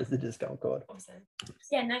 Yeah. That's the discount code. Obviously.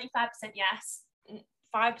 Yeah, 95% yes,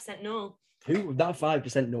 5% no. That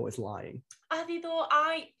 5% no is lying. Have you though?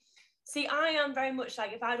 I am very much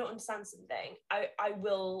like, if I don't understand something, I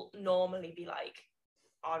will normally be like,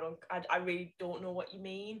 I really don't know what you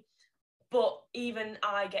mean. But even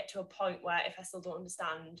I get to a point where if I still don't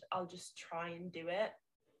understand, I'll just try and do it.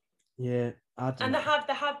 Yeah, and there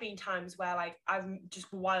have been times where like I've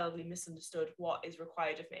just wildly misunderstood what is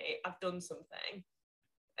required of me. I've done something,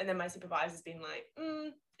 and then my supervisor's been like,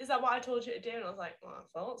 "Is that that what I told you to do? And I was like, well,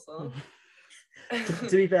 I thought so.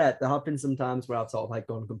 To be fair, there have been some times where I've sort of like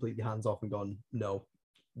gone completely hands off and gone, no,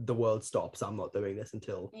 the world stops. I'm not doing this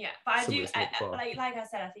until. Yeah, but I do. Like I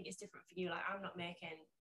said, I think it's different for you. Like, I'm not making,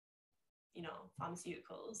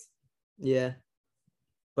 pharmaceuticals. Yeah,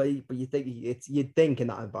 but you think you'd think in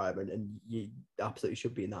that environment, and you absolutely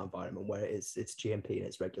should be in that environment where it's GMP and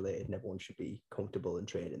it's regulated, and everyone should be comfortable and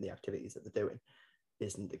trained in the activities that they're doing.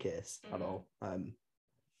 Isn't the case at all.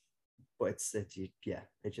 But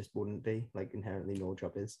it just wouldn't be, like, inherently no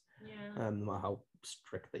job is. Yeah. No matter how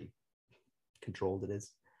strictly controlled it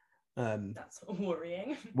is. That's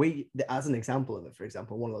worrying. As an example of it, for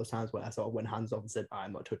example, one of those times where I sort of went hands off and said,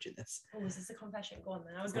 I'm not touching this. Oh, is this a confession? Go on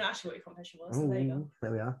then. I was going to ask you what your confession was. So there you go.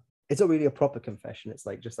 There we are. It's not really a proper confession. It's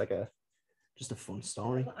like just a fun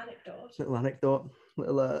story. Little anecdote.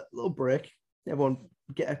 Little break. Everyone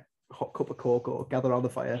get a hot cup of coke or gather around the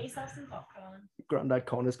fire. Get yourself some popcorn. Grandad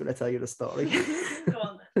Connor's going to tell you the story. Go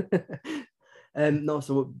on then. No,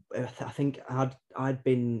 so I think I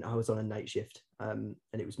was on a night shift, and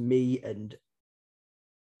it was me and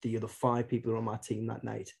the other 5 people who were on my team that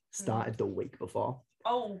night started the week before.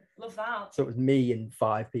 Oh, love that. So it was me and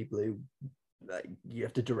 5 people who you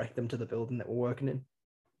have to direct them to the building that we're working in,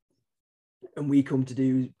 and we come to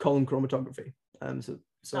do column chromatography. So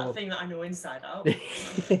that thing that I know inside out.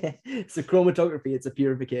 So chromatography, it's a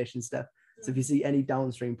purification step. So if you see any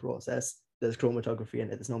downstream process, there's chromatography in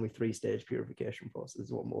it. There's normally 3-stage purification process,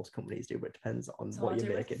 is what most companies do, but it depends on what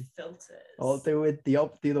you're making. Filters. I'll do with the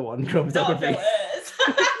other one, chromatography.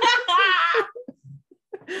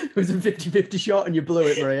 It was a 50-50 shot and you blew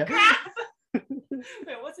it, Maria.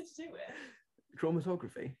 Wait, what's it to do with?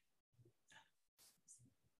 Chromatography.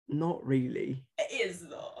 Not really. It is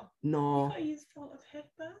though. No. I use part of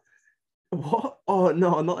headband. What? Oh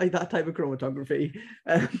no, not like that type of chromatography.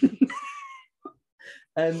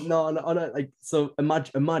 No, like, so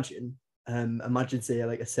imagine say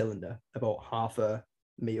like a cylinder about 1/2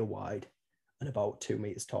 meter wide and about 2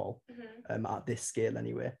 meters tall, at this scale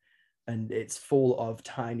anyway, and it's full of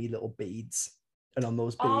tiny little beads, and on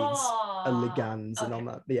those beads are ligands, and on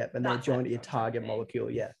that, and they're joined to your target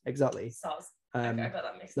molecule. Yeah, exactly. Okay, but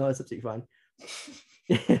that makes sense. No, it's absolutely fine.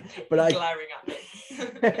 But glaring at me.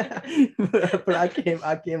 but I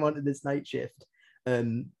came onto this night shift,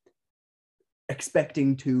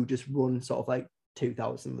 expecting to just run sort of like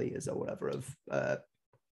 2,000 liters or whatever of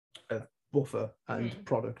buffer and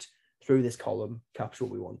product through this column, capture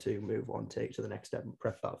what we want to, move on, take to the next step, and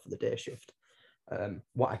prep that for the day shift.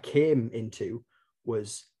 What I came into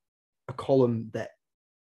was a column that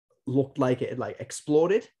looked like it had like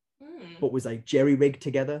exploded, but was like jerry-rigged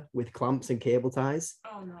together with clamps and cable ties.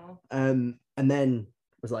 Oh no. And then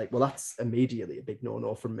was like, well, that's immediately a big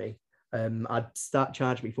no-no from me. I'd start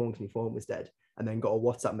charging my phone because my phone was dead, and then got a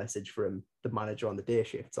WhatsApp message from the manager on the day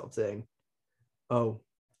shift sort of saying, oh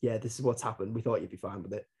yeah, this is what's happened, we thought you'd be fine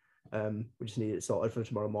with it, we just need it sorted for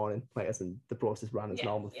tomorrow morning, like as in the process ran as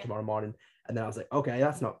normal for tomorrow morning. And then I was like, okay,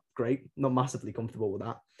 that's not great, not massively comfortable with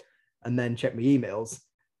that. And then checked my emails,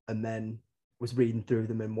 and then was reading through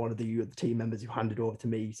them, and one of the team members who handed over to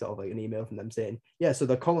me sort of like an email from them saying, yeah, so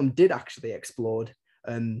the column did actually explode.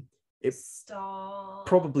 It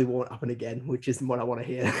probably won't happen again, which isn't what I want to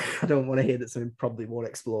hear. I don't want to hear that something probably won't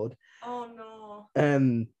explode. Oh no.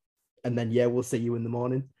 And then we'll see you in the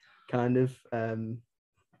morning, kind of.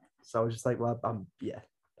 So I was just like, well,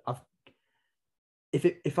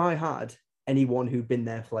 if I had anyone who'd been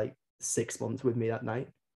there for like 6 months with me that night,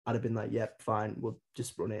 I'd have been like, yeah, fine, we'll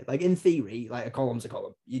just run it. Like in theory, like a column's a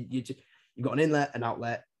column. You got an inlet, an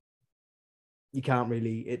outlet. You can't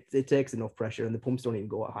really, it takes enough pressure, and the pumps don't even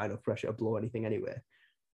go at high enough pressure to blow anything anyway.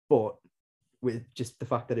 But with just the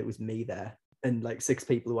fact that it was me there and like 6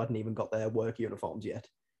 people who hadn't even got their work uniforms yet,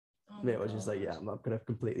 it was just like, yeah, I'm not going to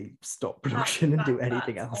completely stop production and do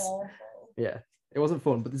anything else. Awful. Yeah, it wasn't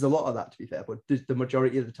fun, but there's a lot of that, to be fair. But the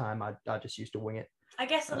majority of the time, I just used to wing it. I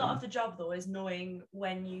guess a lot of the job, though, is knowing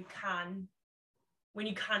when you can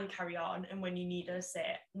carry on and when you need to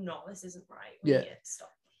say, no, this isn't right. We need to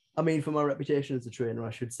stop. I mean, for my reputation as a trainer,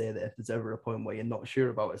 I should say that if there's ever a point where you're not sure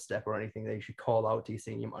about a step or anything, then you should call out to your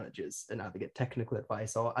senior managers and either get technical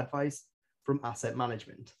advice or advice from asset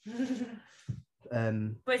management.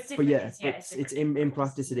 But it's different. But it's in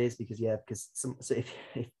practice it is, because if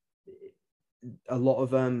a lot of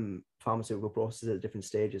pharmaceutical processes at different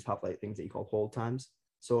stages have like things that you call hold times.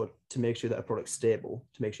 So to make sure that a product's stable,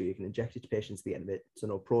 to make sure you can inject it to patients at the end of it, so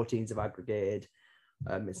no proteins have aggregated,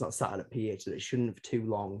 it's not sat at a pH that it shouldn't have for too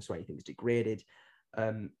long, so anything's degraded.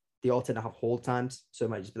 They all tend to have hold times, so it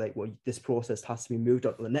might just be like, well, this process has to be moved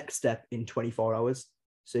on to the next step in 24 hours.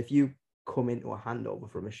 So if you come into a handover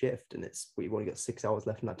from a shift and you've only got 6 hours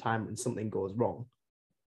left in that time and something goes wrong,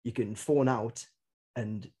 you can phone out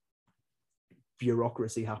and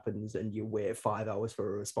bureaucracy happens and you wait 5 hours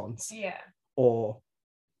for a response. Yeah. Or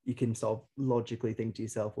you can sort of logically think to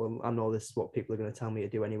yourself, well, I know this is what people are going to tell me to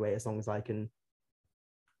do anyway, as long as I can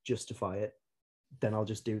justify it, then I'll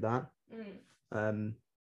just do that.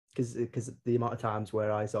 Because the amount of times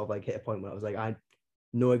where I sort of like hit a point where I was like, I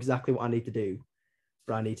know exactly what I need to do,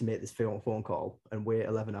 but I need to make this phone call and wait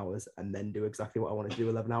 11 hours and then do exactly what I wanted to do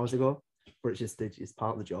 11 hours ago. But it's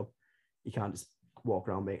part of the job. You can't just walk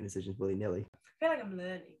around making decisions willy-nilly. I feel like I'm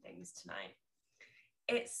learning things tonight.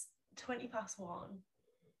 It's 1:20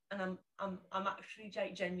 and I'm actually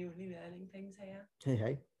genuinely learning things here.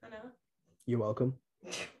 Hey. I know. You're welcome.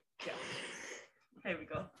 Yeah. Here we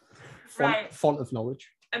go. Font of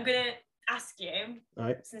knowledge. I'm gonna ask you,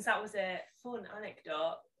 right, since that was a fun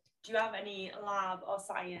anecdote, do you have any lab or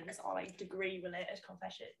science or like degree related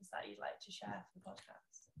confessions that you'd like to share for the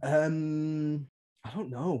podcast? I don't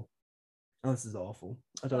know. Oh, this is awful.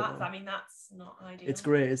 I don't know. I mean, that's not ideal. It's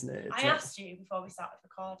great, isn't it? I asked you before we started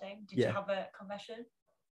recording, did you have a confession?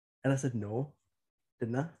 And I said no,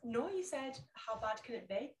 didn't I? No, you said, how bad can it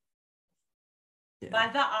be? Yeah. By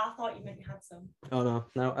that, I thought you meant you had some. Oh,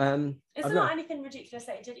 no. Is there not anything ridiculous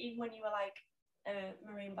that you did even when you were like a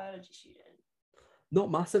marine biology student?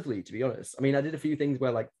 Not massively, to be honest. I mean, I did a few things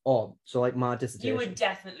where so my dissertation. You were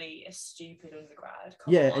definitely a stupid undergrad.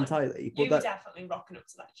 Come on. Entirely. But you were definitely rocking up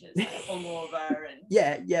to lectures, like hungover and.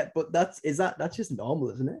 Yeah, but that's just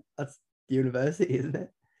normal, isn't it? That's university, isn't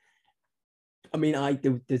it? I mean,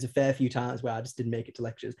 there's a fair few times where I just didn't make it to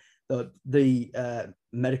lectures. The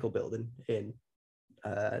medical building in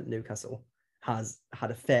Newcastle has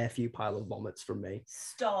had a fair few pile of vomits from me.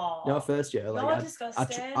 Stop. No, first year. You're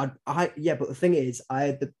disgusting. Yeah, but the thing is,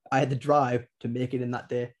 I had the drive to make it in that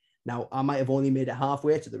day. Now, I might have only made it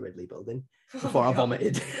halfway to the Ridley building before I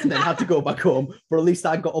vomited and then had to go back home. But at least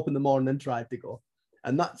I got up in the morning and tried to go.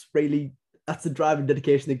 And that's the drive and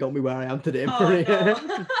dedication that got me where I am today, Maria.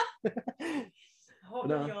 No. I hope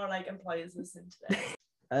that your employers listen to this.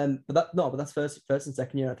 But that's first and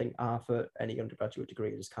second year. I think for any undergraduate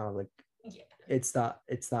degree, it's kind of like it's that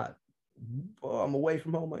I'm away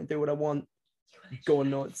from home. I can do what I want.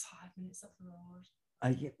 Going nuts. 5 minutes up the road.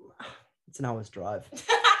 It's an hour's drive.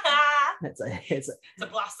 It's a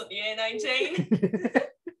blast up the A19.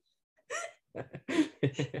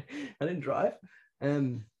 I didn't drive.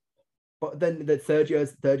 But then the third year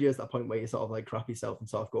is that point where you sort of like crap yourself and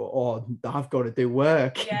sort of go, oh, I've got to do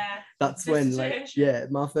work. Yeah. That's when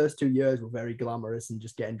my first 2 years were very glamorous and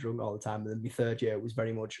just getting drunk all the time. And then my third year was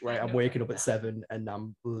very much, I'm waking up at 7 and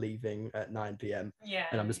I'm leaving at 9 p.m. Yeah.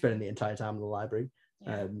 And I'm just spending the entire time in the library.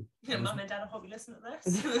 Yeah. Mum and Dad, I hope you listen to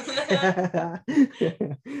this.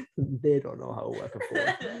 They don't know how to work a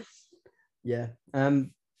phone. Yeah. I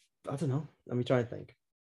don't know. Let me try and think.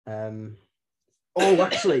 Oh,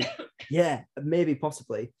 actually, yeah, maybe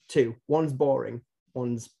possibly two. One's boring,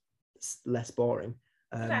 one's less boring.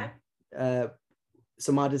 So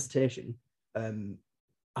my dissertation, I'm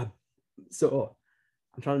trying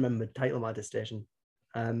to remember the title of my dissertation.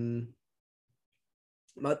 My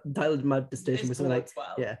title of my dissertation was something like,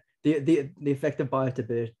 the effect of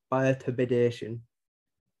bioturbidation.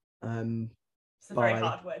 It's a very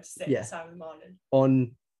hard word to say this time of the morning.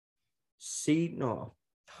 On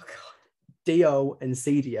Oh God. DO and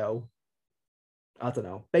CDO. I don't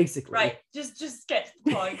know. Basically. Right. Just get to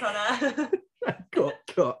the point, Connor.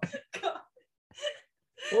 Cut.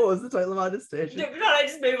 What was the title of my dissertation? No,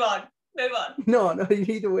 just move on. No,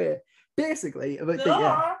 either way. Basically,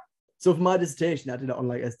 so for my dissertation, I did it on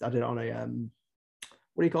a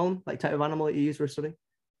what do you call them? Like type of animal that you use for a study?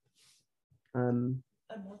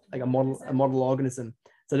 Like a model organism.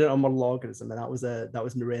 So I did it on a model organism, and that was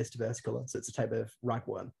Nereus diversicolor. So it's a type of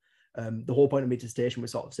ragworm. The whole point of my dissertation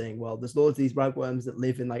was sort of saying, well, there's loads of these ragworms that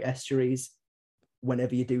live in like estuaries.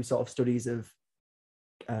 Whenever you do sort of studies of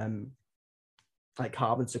like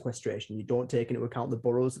carbon sequestration, you don't take into account the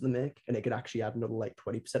burrows that they make, and it could actually add another like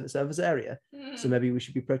 20% of surface area. So maybe we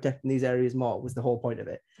should be protecting these areas more, was the whole point of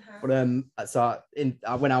it. But so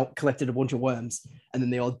I went out, collected a bunch of worms, and then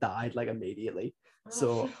they all died like immediately.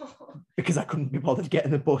 Because I couldn't be bothered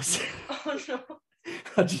getting the bus. Oh no.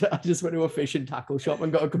 I just went to a fish and tackle shop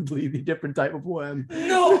and got a completely different type of worm.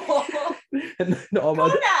 No.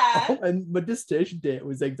 And my dissertation date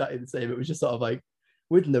was exactly the same. It was just sort of like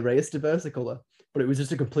with Nereus diversicolor, but it was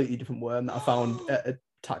just a completely different worm that I found at a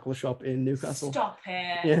tackle shop in Newcastle. Stop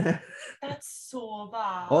it. Yeah. That's so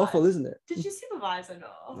bad. Awful, isn't it? Did your supervisor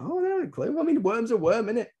know? Oh, they don't have a clue. I mean, worm's a worm,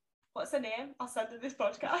 innit? What's her name? I'll send her this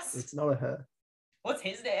podcast. It's not a her. What's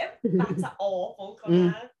his name? That's an awful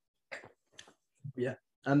comment.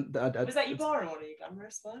 Was that your boring one or your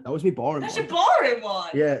glamorous one? That was me boring That's one. your boring one.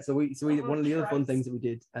 Yeah, so we Oh, one of the other fun Christ. things that we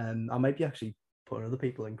did, I might be actually putting other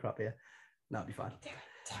people in crap here. That'd be fine.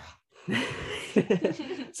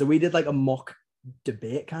 So we did like a mock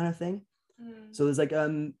debate kind of thing. So there's like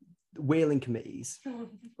whaling committees,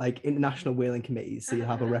 like international whaling committees. So you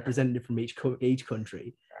have a representative from each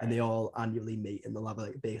country, and they all annually meet, and they'll have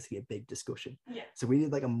like basically a big discussion. Yeah. So we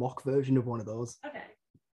did like a mock version of one of those. Okay.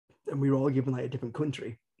 And we were all given like a different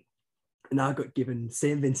country. And I got given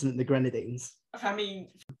St. Vincent and the Grenadines. I mean,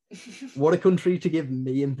 what a country to give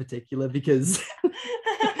me in particular, because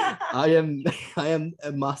I am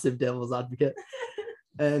a massive devil's advocate.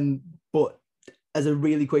 But as a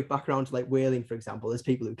really quick background to like whaling, for example, there's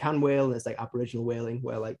people who can whale, and there's like Aboriginal whaling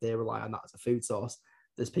where like they rely on that as a food source.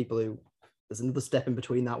 There's another step in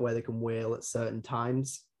between that where they can whale at certain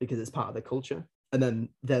times because it's part of their culture. And then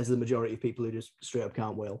there's the majority of people who just straight up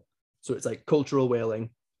can't whale. So it's like cultural whaling,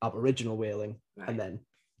 Aboriginal whaling, right, and then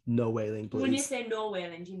no whaling, please. When you say no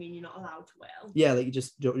whaling, do you mean you're not allowed to whale? Yeah, like you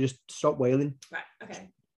just stop whaling. Right, okay.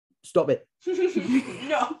 Stop it.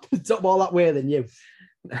 No. Stop all that whaling, you.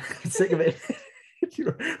 Sick of it.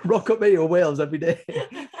 Rock up me to whales every day.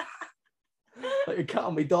 Like a cat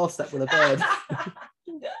on my doorstep with a bird.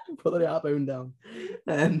 Put the harpoon down.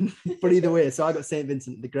 But either way, so I got St.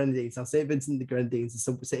 Vincent and the Grenadines. Now, St. Vincent and the Grenadines is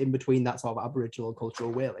something in between that sort of Aboriginal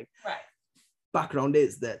cultural whaling. Right. Background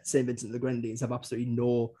is that St. Vincent and the Grenadines have absolutely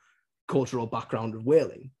no cultural background of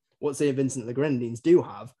whaling. What St. Vincent and the Grenadines do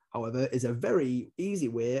have, however, is a very easy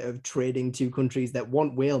way of trading two countries that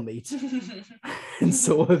want whale meat. And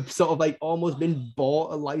so have sort of like almost been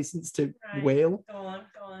bought a license to whale. Go on.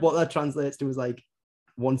 What that translates to is like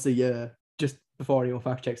once a year, just before anyone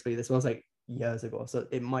fact checks me, this was like years ago. So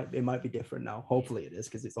it might be different now. Hopefully it is,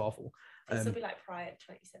 because it's awful. This will be like prior to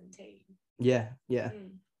 2017. Yeah.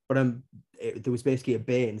 But there was basically a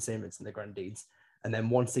bay in St. Vincent and the Grenadines, and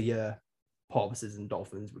then once a year, porpoises and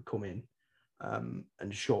dolphins would come in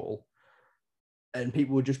and shoal, and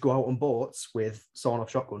people would just go out on boats with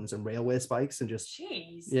sawn-off shotguns and railway spikes and just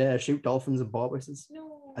shoot dolphins and porpoises.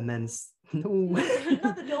 No. And then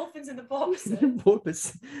not the dolphins and the porpoises.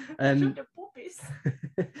 Porpoise. The porpoise.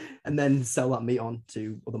 And then sell that meat on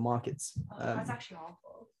to other markets. That's actually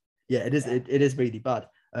awful. Yeah, it is. Yeah. It is really bad.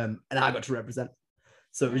 And I got to represent.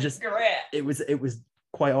 So it was just great. It was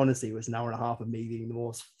quite honestly, it was an hour and a half of me being the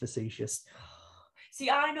most facetious. See,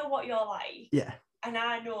 I know what you're like. Yeah. And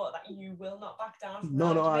I know that you will not back down from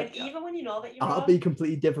even when you know that you're I'll be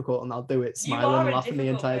completely difficult, and I'll do it smiling and laughing the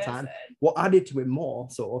entire time. What added to it more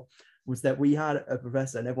was that we had a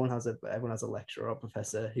professor, and everyone has a lecturer or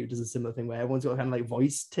professor who does a similar thing where everyone's got kind of like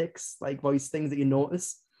voice tics, like voice things that you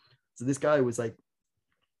notice. So this guy was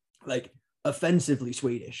like offensively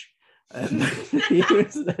Swedish. He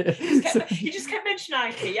just kept mentioning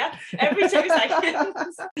IKEA every 2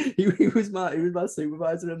 seconds. he was my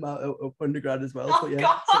supervisor in my undergrad as well. Oh, but yeah,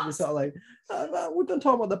 God. so it was sort of like, we're done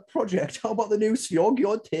talking about the project. How about the new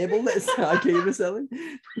Svjog table that IKEA was selling?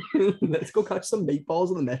 Let's go catch some meatballs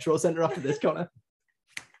in the Metro Centre after this, Connor.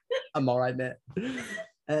 I'm all right, mate.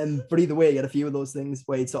 But either way, he had a few of those things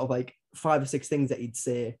where he'd sort of like 5 or 6 things that he'd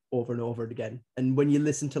say over and over again. And when you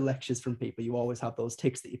listen to lectures from people, you always have those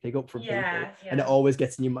tics that you pick up from people, and it always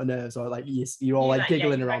gets in your nerves, or like you're all like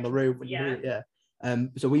giggling around the room when you hear it. Yeah.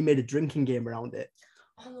 So we made a drinking game around it.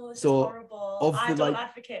 Oh no, this is horrible. I don't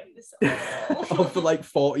advocate for this at all. Of the like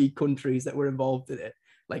 40 countries that were involved in it,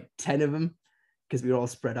 like 10 of them, because we were all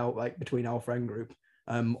spread out like between our friend group,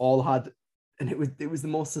 all had. And it was the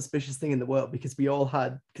most suspicious thing in the world, because we all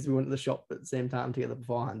had, because we went to the shop at the same time together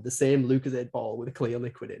beforehand, the same Lucozade ball with a clear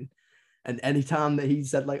liquid in. And any time that he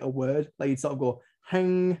said like a word, like he'd sort of go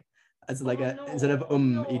hang, as like instead of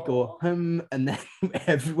he'd go and then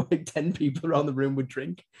like 10 people around the room would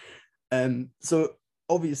drink. So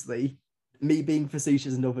obviously, me being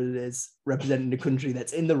facetious enough as it is, representing a country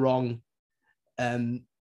that's in the wrong,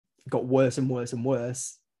 got worse and worse and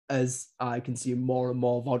worse as I consume more and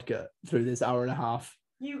more vodka through this hour and a half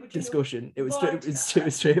discussion. It was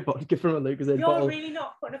straight vodka from a Lucozade bottle. You're really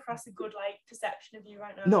not putting across a good like perception of you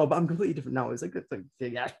right now. No, but I'm completely different now. It's a good thing.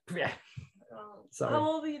 Yeah. Sorry. How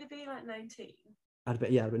old were you to be? Like 19? I'd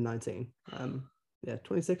been 19.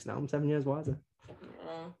 26 now. I'm 7 years wiser.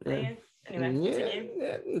 Anyway, continue.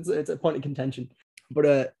 Yeah, it's a point of contention.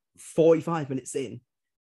 But 45 minutes in,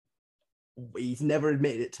 he's never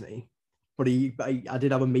admitted it to me. But I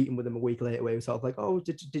did have a meeting with him a week later where he was sort of like, oh,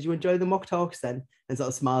 did you enjoy the mock talks then? And sort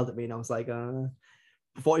of smiled at me, and I was like,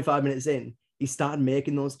 45 minutes in, he started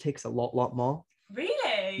making those tics a lot more.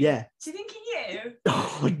 Really? Yeah. Do you think he too.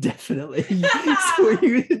 Oh, definitely. So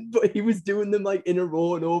he was doing them like in a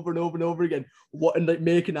row and over and over and over again. And like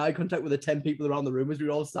making eye contact with the 10 people around the room as we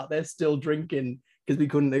were all sat there still drinking because we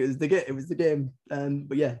couldn't. It was the game.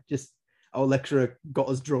 But yeah, just our lecturer got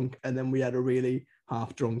us drunk, and then we had a really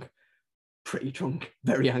half drunk, pretty drunk,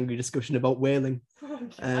 very angry discussion about whaling.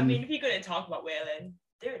 I mean, if you're going to talk about whaling,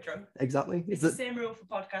 do it drunk. Exactly. It's the same rule for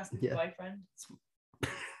podcasting with your boyfriend.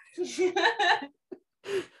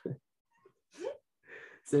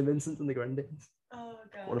 St. Vincent and the Grenadines. Oh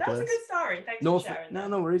god, that's a good story. Thanks for sharing.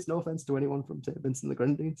 No worries. No offense to anyone from St. Vincent and the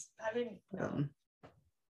Grenadines. I mean, no.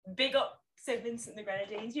 Big up St. Vincent and the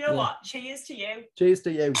Grenadines. You know what? Cheers to you. Cheers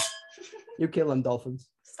to you. You kill them dolphins.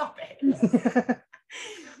 Stop it.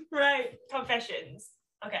 Right, confessions.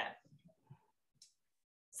 Okay.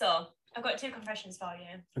 So I've got 2 confessions for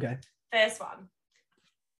you. Okay. First one.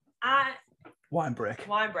 Wine break.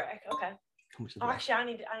 Wine break. Okay. How much is actually, I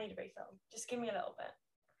need a refill. Just give me a little bit.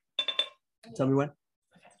 Tell me when.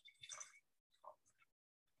 Okay.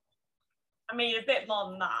 I mean, a bit more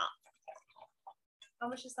than that. How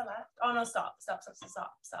much is there left? Oh no! Stop!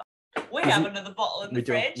 We have another bottle in the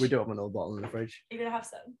fridge. We do have another bottle in the fridge. You're gonna have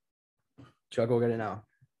some. Should I go get it now?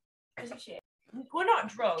 We're not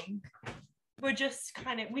drunk. We're just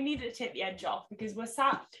we needed to take the edge off because we're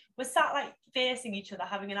sat like facing each other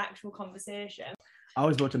having an actual conversation. I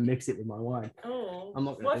was about to mix it with my wine. Oh. I'm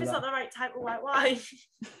not what if it's not the right type of white wine?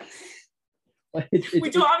 We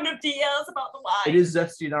don't have enough details about the wine. It is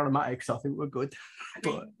zesty and aromatic, so I think we're good.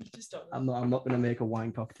 But just don't I'm not going to make a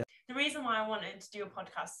wine cocktail. The reason why I wanted to do a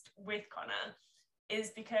podcast with Connor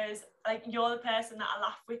is because like you're the person that I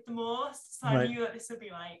laugh with the most, so I knew that this would be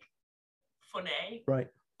like funny. Right.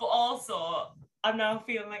 But also, I'm now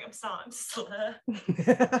feeling like I'm starting to slur.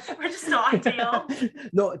 We're just not ideal.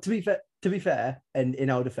 No, to be fair, and in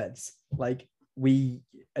our defence, like we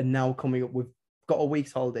are now coming up with got a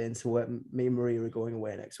week's holiday, and so me and Maria are going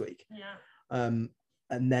away next week. Yeah. And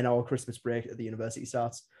then our Christmas break at the university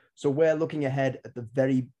starts. So we're looking ahead at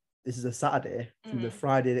this is a Saturday from the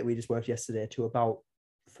Friday that we just worked yesterday to about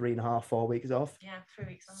 3.5, 4 weeks off. Yeah, 3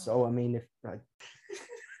 weeks off. So I mean, if right.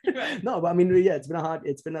 No, but I mean, yeah, it's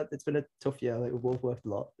been a tough year. Like we've both worked a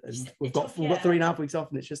lot, and we've got 3.5 weeks off,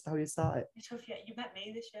 and it's just how you start it. It's tough year. You met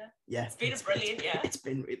me this year. Yeah, it's been a brilliant year. It's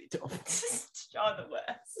been really tough. You're the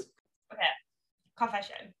worst. Okay,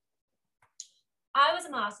 confession. I was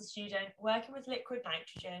a master's student working with liquid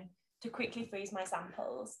nitrogen to quickly freeze my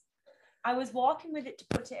samples. I was walking with it to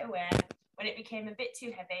put it away when it became a bit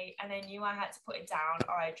too heavy, and I knew I had to put it down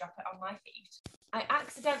or I'd drop it on my feet. I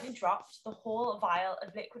accidentally dropped the whole vial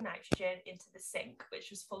of liquid nitrogen into the sink, which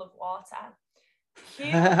was full of water.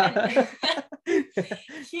 Cue an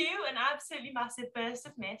absolutely massive burst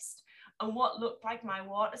of mist and what looked like my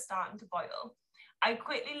water starting to boil. I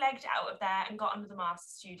quickly legged out of there and got under the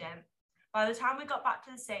master's student. By the time we got back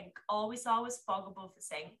to the sink, all we saw was fog above the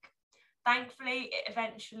sink. Thankfully, it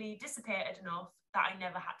eventually dissipated enough that I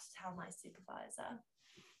never had to tell my supervisor.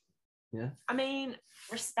 Yeah. I mean,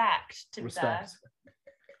 respect to be fair.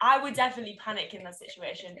 I would definitely panic in that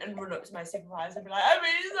situation and run up to my supervisor and be like, I'm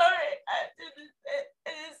really sorry.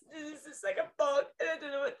 It's just like a fog and I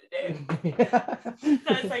don't know what to do.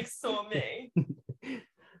 That's like so me.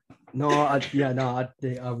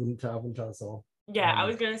 I wouldn't tell so. Yeah, I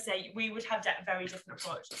was going to say we would have very different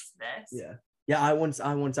approaches to this. Yeah, I once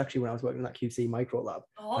actually when I was working in that QC micro lab.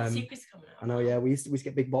 Oh, secrets coming out. I know, yeah. We used to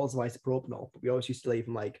get big bottles of isopropanol, but we always used to leave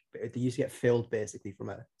them they used to get filled basically from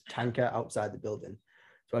a tanker outside the building.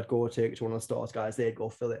 So I'd go take it to one of the stores guys, they'd go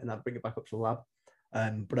fill it and I'd bring it back up to the lab.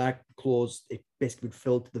 But I closed it, basically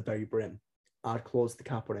filled to the very brim. I'd close the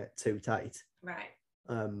cap on it too tight. Right.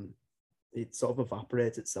 It sort of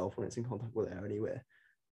evaporates itself when it's in contact with air anyway.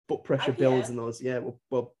 But pressure builds in those,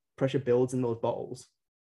 well, pressure builds in those bottles.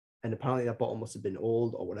 And apparently that bottle must have been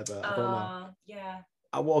old or whatever. I don't know. Yeah.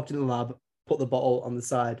 I walked in the lab, put the bottle on the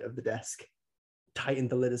side of the desk,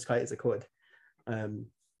 tightened the lid as tight as I could,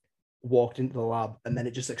 walked into the lab, and then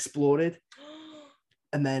it just exploded.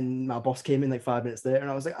 And then my boss came in like 5 minutes later,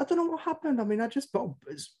 and I was like, I don't know what happened. I mean, I just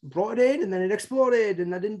brought it in, and then it exploded,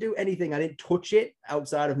 and I didn't do anything. I didn't touch it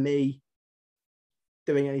outside of me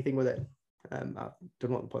doing anything with it. I don't know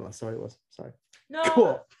what the point of that story was. Sorry. No.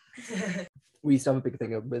 Cool. We used to have a big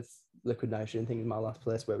thing with liquid nitrogen thing in my last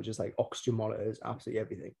place where it was just like oxygen monitors, absolutely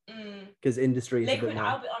everything. Because industry is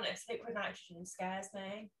I'll be honest, liquid nitrogen scares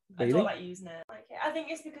me. Really? I don't like using it. I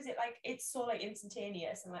think it's because it's so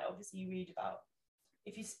instantaneous, and obviously you read about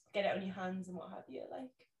if you get it on your hands and what have you,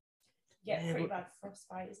 pretty bad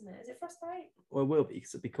frostbite, isn't it? Is it frostbite? Well, it will be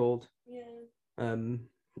because it'll be cold. Yeah.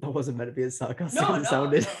 That wasn't meant to be as sarcastic No, as it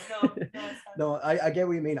sounded. it's No, I get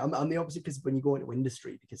what you mean. I'm the opposite, because when you go into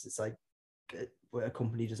industry, because it's like where a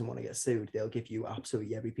company doesn't want to get sued, they'll give you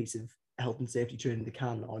absolutely every piece of health and safety training they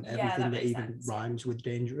can on everything that even rhymes with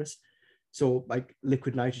dangerous. So like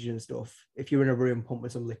liquid nitrogen stuff, if you're in a room pumping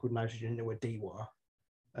some liquid nitrogen into a DWAR,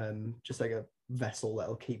 just like a vessel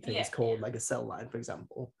that'll keep things cold, like a cell line, for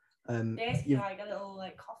example. Basically like a little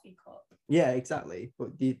like coffee cup. Yeah, exactly.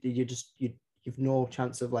 But you've no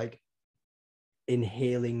chance of like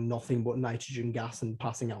inhaling nothing but nitrogen gas and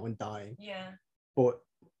passing out and dying. Yeah. But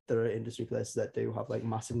there are industry places that do have like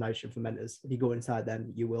massive nitrogen fermenters. If you go inside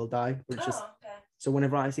them, you will die. But it's just, okay. So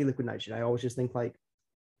whenever I see liquid nitrogen, I always just think like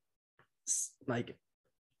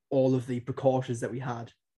all of the precautions that we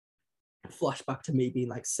had flashback to me being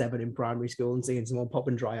like 7 in primary school and seeing someone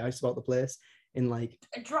popping dry ice about the place in like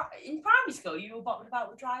in primary school. You were bothered about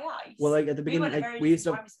with dry ice. Well, like at the beginning, we used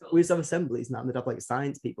to have assemblies now, and they'd have like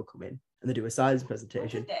science people come in and they do a science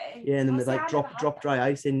presentation. Yeah, and then they'd like drop dry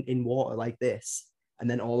ice in water like this, and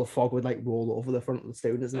then all the fog would like roll over the front of the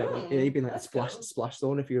students, and it'd be like a splash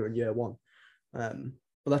zone if you're in year 1.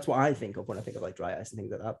 But that's what I think of when I think of like dry ice and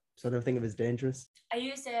things like that. So I don't think of it as dangerous. I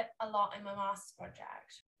used it a lot in my master's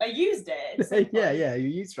project. I used it. yeah, you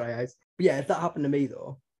use dry ice. But yeah, if that happened to me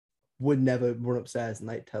though, would never run upstairs and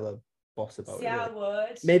like tell a boss about it. Yeah, I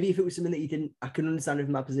would. Maybe if it was something that you didn't, I can understand it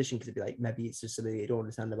from that position, because it'd be like, maybe it's just something that you don't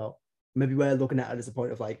understand about. Maybe we're looking at it as a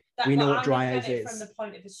point of like, we know what dry ice is. From the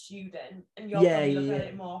point of a student, and you're probably looking at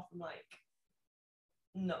it more from like,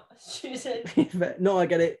 not a student. No, I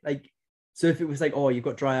get it. Like, so if it was like, oh, you've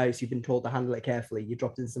got dry ice, you've been told to handle it carefully, you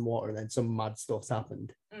dropped in some water, and then some mad stuff's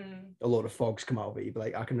happened, a lot of fog's come out of it, you'd be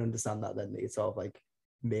like, I can understand that then. It's sort of like,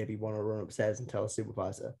 maybe want to run upstairs and tell a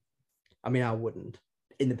supervisor. I mean, I wouldn't.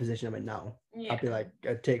 In the position I'm in now, I'd be like,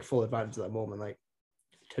 I'd take full advantage of that moment. Like,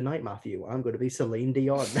 tonight, Matthew, I'm going to be Celine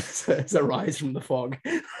Dion as a rise from the fog.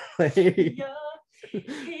 Like,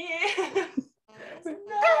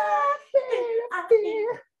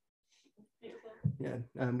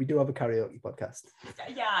 yeah, we do have a karaoke podcast.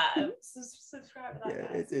 Yeah, subscribe to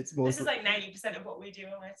that. Yeah, it's mostly, this is like 90% of what we do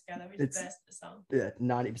when we're together. We just burst the song. Yeah,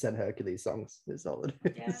 90% Hercules songs. It's all it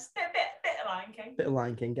is. Yeah, bit of Lion King. Bit of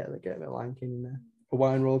Lion King. Get a bit of Lion King in there.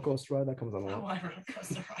 Hawaiian roller coaster ride, that comes on. Hawaiian roller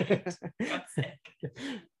coaster ride. That's sick.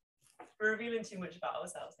 We're revealing too much about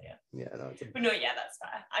ourselves here. Yeah, no, but no, yeah, that's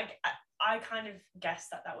fair. I kind of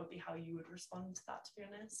guessed that would be how you would respond to that, to be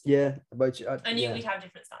honest. Yeah, but I knew we'd have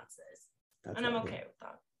different stances. And I'm okay with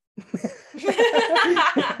that.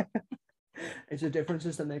 It's the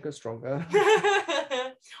differences that make us stronger.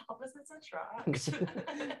 Opposites attract.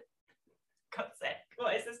 God's sake,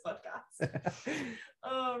 what is this podcast?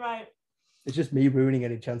 Oh, right. It's just me ruining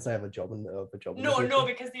any chance I have a job No,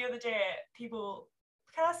 because the other day people,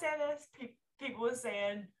 can I say this? People were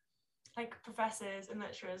saying, like, professors and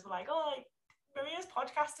lecturers were like, oh, like, Maria's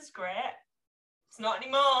podcast is great. It's not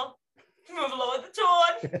anymore. We've lowered the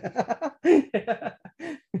tone.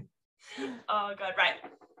 Oh god, right.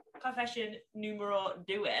 Confession numero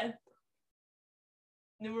deux.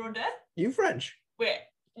 Numero deux? You French? Wait,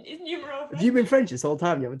 is numero French? Have you been French this whole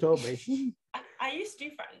time? You haven't told me. I used to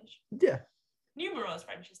do French. Yeah. Numero is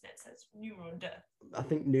French, isn't it? So it's numero deux. I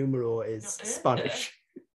think numero is Spanish.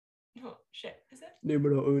 Oh shit, is it?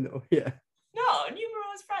 Numero uno, yeah. No,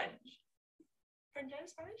 numero is French. French and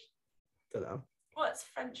Spanish? Don't know. What's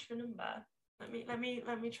French for number? Let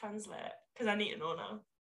me translate, because I need to know now.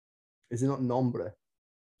 Is it not nombre?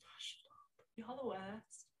 Oh, shut up. You're the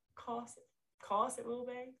worst. Of course it will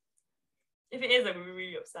be. If it is, I'm going to be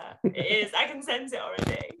really upset. It is. I can sense it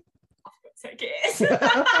already. Oh, for God's sake, it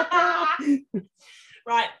is.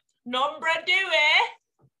 Right. Nombre deux.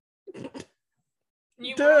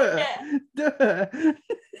 Duh.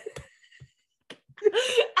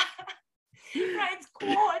 Right, it's 1:45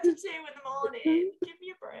 in the morning. Give me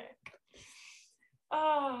a break.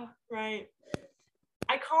 Oh, right.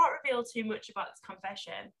 I can't reveal too much about this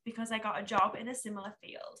confession because I got a job in a similar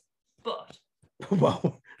field. But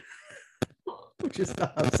wow.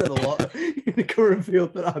 I've said a lot in the current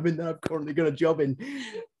field that I'm in that I've currently got a job in.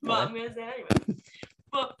 But I'm going to say anyway.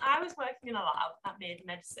 But I was working in a lab that made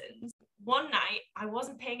medicines. One night, I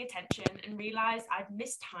wasn't paying attention and realised I'd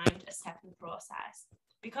mistimed a step in the process.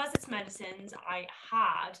 Because it's medicines, I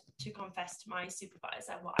had to confess to my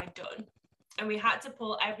supervisor what I'd done. And we had to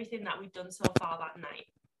pull everything that we'd done so far that night.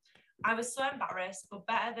 I was so embarrassed, but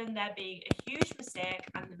better than there being a huge mistake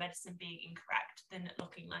and the medicine being incorrect than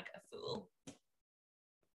looking like a fool.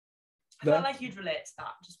 I felt like you'd relate to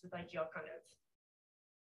that, just with like your kind of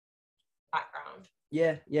background.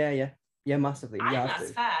 Yeah. Yeah, massively. I You think have that's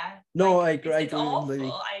to. fair. No, Like, I agree. It's I agree awful.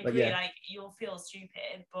 completely. I But agree. yeah. Like, you'll feel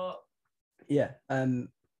stupid, but Yeah.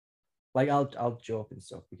 Like I'll joke and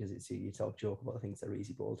stuff because it's you talk joke about the things that are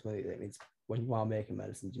easy, but ultimately it's when you are making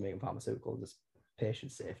medicines, you're making pharmaceuticals, it's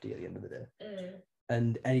patient safety at the end of the day.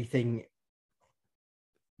 And anything,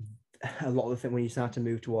 a lot of the thing when you start to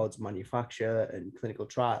move towards manufacture and clinical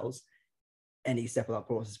trials, any step of that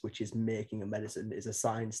process which is making a medicine is a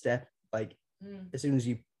science step. Like as soon as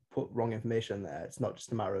you put wrong information in there, it's not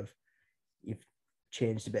just a matter of you've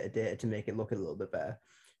changed a bit of data to make it look a little bit better.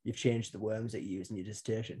 You've changed the worms that you use in your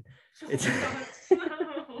dissertation. It's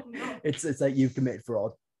it's like you've committed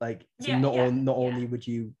fraud. Like so not only would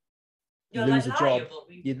you lose a job,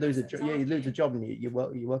 you'd lose a job. Yeah, you lose a job, and you're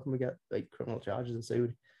welcome to get like criminal charges and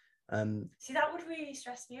sued. See, that would really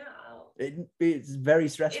stress me out. It's very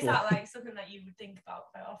stressful. Is that like something that you would think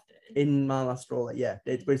about quite often? In my last role, like, yeah,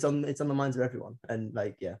 but it's on the minds of everyone, and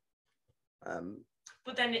like yeah.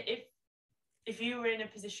 But then if you were in a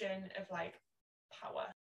position of like power,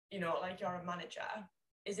 you know, like you're a manager,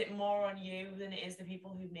 is it more on you than it is the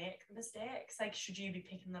people who make the mistakes? Like, should you be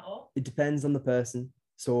picking that up? It depends on the person.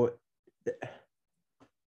 So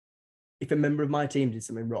if a member of my team did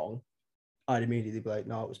something wrong, I'd immediately be like,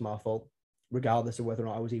 no, it was my fault, regardless of whether or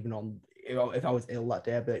not I was even on. If I was ill that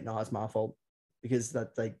day, I'd be like, no, it's my fault, because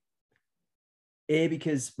that's like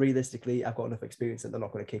because realistically, I've got enough experience that they're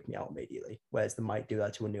not going to kick me out immediately. Whereas they might do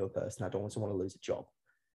that to a newer person. I don't want someone to lose a job.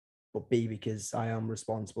 But B, because I am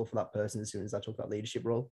responsible for that person as soon as I took that leadership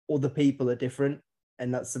role. Other people are different,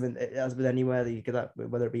 and that's something as with anywhere that you get that,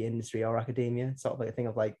 whether it be industry or academia, sort of like a thing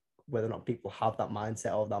of like whether or not people have that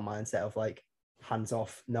mindset of like hands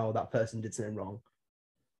off. No, that person did something wrong.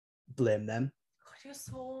 Blame them. God, you're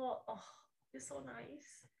so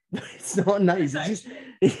nice. It's not nice.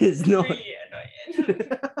 It's not really annoying.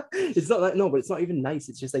 It's not like, no, but it's not even nice.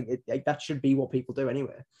 It's just like that should be what people do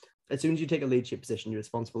anyway. As soon as you take a leadership position, you're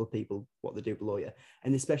responsible for people, what they do below you,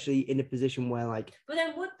 and especially in a position where like. But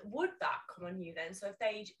then would that come on you then? So if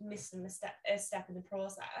they missed a step in the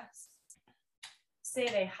process, say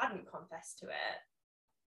they hadn't confessed to it,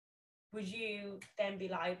 would you then be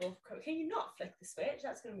liable? Can you not flick the switch?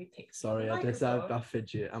 That's going to be picked. Sorry, I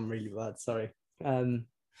fidget. I'm really bad. Sorry.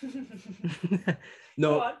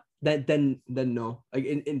 No, then no. Like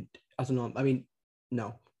in I don't know. I mean,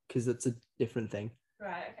 no, because that's a different thing.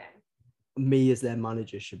 Right. Okay. Me as their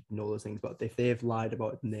manager should know those things, but if they've lied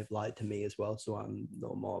about it, then they've lied to me as well. So I'm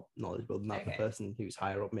no more knowledgeable than that the person who's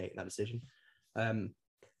higher up making that decision.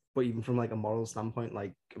 But even from like a moral standpoint,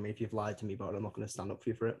 like I mean, if you've lied to me about it, I'm not going to stand up for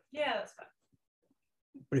you for it. Yeah, that's fine.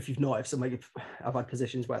 But if you've not, if I've had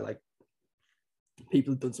positions where like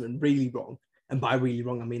people have done something really wrong. And by really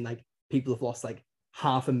wrong, I mean like people have lost like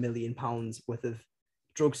 £500,000 worth of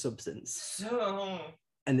drug substance.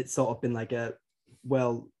 And it's sort of been like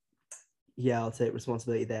well, yeah, I'll take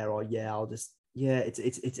responsibility there, or it's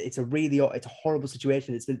a horrible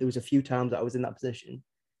situation. There was a few times that I was in that position,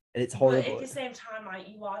 and it's horrible. But at the same time, like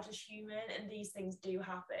you are just human, and these things do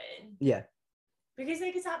happen. Yeah. Because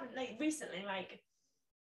like it's happened like recently, like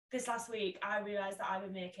this last week, I realised that I've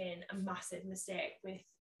been making a massive mistake with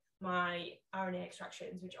my RNA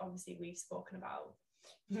extractions, which obviously we've spoken about.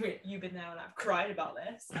 You've been there and I've cried about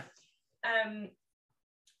this.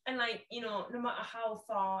 And like, you know, no matter how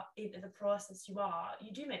far into the process you are,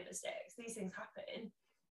 you do make mistakes. These things happen.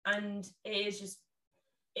 And it's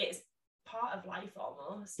part of life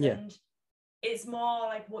almost. Yeah. And it's more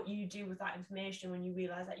like what you do with that information when you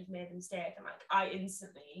realise that you've made a mistake. And like, I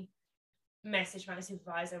instantly messaged my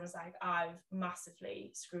supervisor and was like, I've massively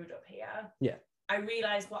screwed up here. Yeah. I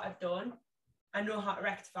realise what I've done. I know how to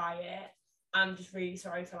rectify it. I'm just really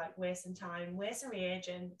sorry for like wasting time, wasting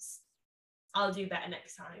reagents. I'll do better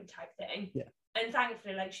next time type thing. Yeah. And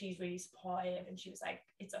thankfully, like she's really supportive and she was like,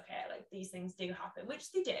 it's okay, like these things do happen,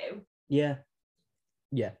 which they do. Yeah.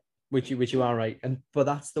 Yeah. Which you are right. But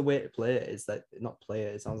that's the way to play it, is that not play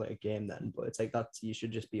it. It sounds like a game then, but it's like you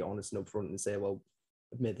should just be honest and upfront and say, well,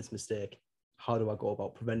 I've made this mistake. How do I go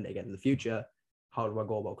about preventing it in the future? How do I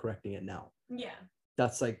go about correcting it now? Yeah.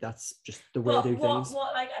 That's just the way to do things.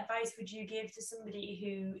 What like advice would you give to somebody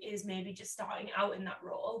who is maybe just starting out in that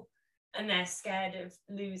role and they're scared of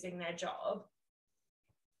losing their job?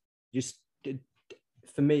 Just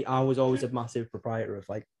for me, I was always a massive proprietor of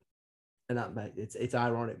like, and that it's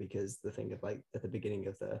ironic because the thing of like at the beginning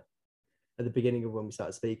of when we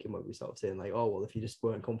started speaking, when we started saying like, oh well, if you just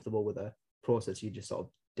weren't comfortable with a process, you just sort of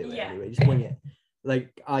do it anyway, just wing it.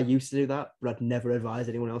 Like I used to do that, but I'd never advise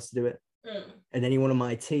anyone else to do it. And anyone on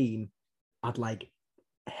my team, I'd like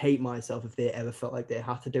hate myself if they ever felt like they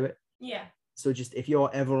had to do it. Yeah. So just if you're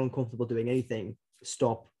ever uncomfortable doing anything,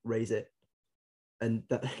 stop, raise it. And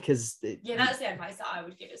that, because that's the advice that I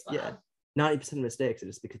would give as well. Yeah. 90% of mistakes are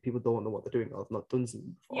just because people don't know what they're doing or have not done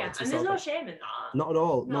something before. Yeah, and there's no shame in that. Not at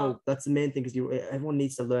all. No, that's the main thing, because everyone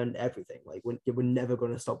needs to learn everything. Like, we're never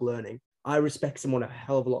going to stop learning. I respect someone a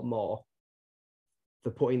hell of a lot more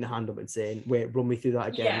for putting the hand up and saying, wait, run me through that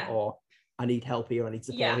again, or I need help here, I need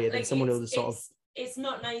support here, than someone who'll just sort of... It's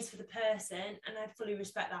not nice for the person, and I fully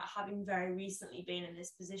respect that. Having very recently been in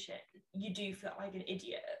this position, you do feel like an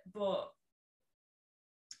idiot, but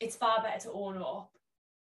it's far better to own up.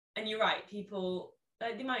 And you're right, people,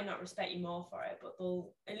 like, they might not respect you more for it, but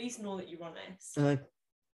they'll at least know that you're honest.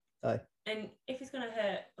 Aye. And if it's going to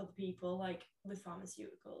hurt other people, like with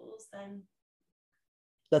pharmaceuticals, then...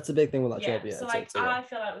 That's a big thing with that job, yeah. So, like, I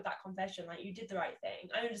feel like with that confession, like, you did the right thing.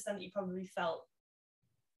 I understand that you probably felt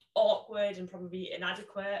awkward and probably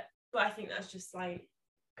inadequate, but I think that's just, like,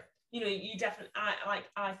 you know, you definitely...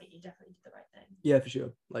 I think you definitely did the right thing. Yeah, for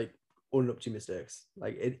sure. Like, own up to your mistakes.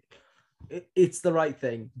 Like, it's the right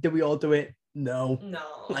thing. Do we all do it? No.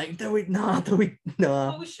 Like, do we? No.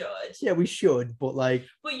 But we should. Yeah, we should. But like.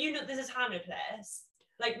 But you know, there's a time and a place.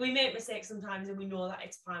 Like, we make mistakes sometimes, and we know that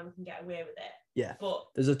it's fine. We can get away with it. Yeah. But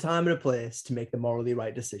there's a time and a place to make the morally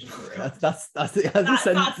right decision. That's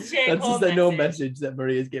the no message that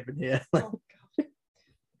Maria's given here. Oh God.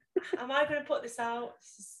 Am I going to put this out?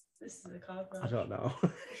 This is a card. I don't know.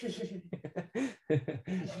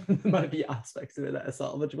 There might be aspects of it that are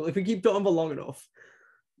salvageable. If we keep talking for long enough,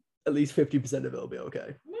 at least 50% of it will be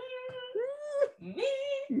okay.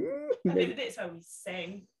 I think the bits where we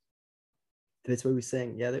sing. The bits where we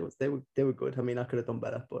sing, yeah, they were good. I mean, I could have done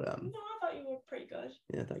better, but No, I thought you were pretty good.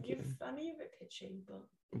 Yeah, thank you. I know you're a bit pitchy, but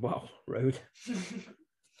wow, rude.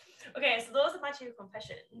 Okay, so those are my 2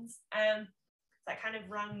 confessions. That kind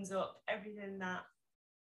of rounds up everything that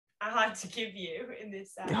I had to give you in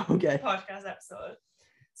this podcast episode.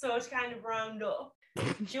 So to kind of round up, do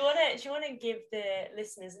you want to give the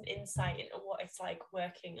listeners an insight into what it's like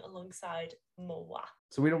working alongside Moa?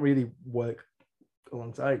 So we don't really work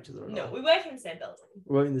alongside each other. No, we work in the same building.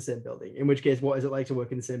 We work in the same building. In which case, what is it like to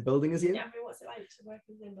work in the same building as you? Yeah, I mean, what's it like to work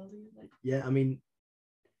in the same building? Yeah, I mean,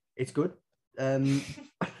 it's good.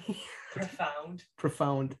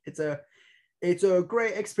 Profound. It's a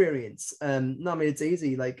great experience. No, I mean, it's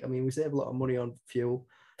easy. Like, I mean, we save a lot of money on fuel.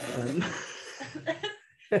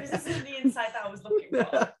 This isn't the insight that I was looking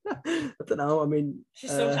for. I don't know. I mean, she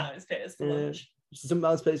sometimes pays for lunch. She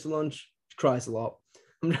sometimes pays for lunch. She cries a lot.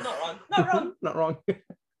 Not wrong.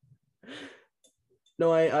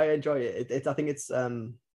 No, I enjoy it. I think it's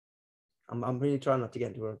I'm really trying not to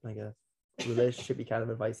get into a relationshipy kind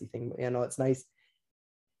of advicey thing, but yeah, no, it's nice.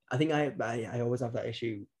 I think I always have that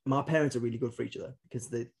issue. My parents are really good for each other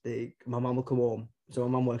because my mum will come home. So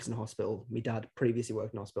my mum works in a hospital. My dad previously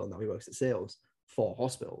worked in a hospital. Now he works at sales for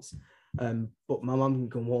hospitals. But my mum can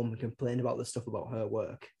come home and complain about the stuff about her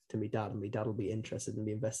work to my dad, and my dad will be interested and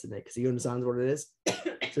be invested in it because he understands what it is.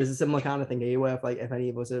 So it's a similar kind of thing here, where if any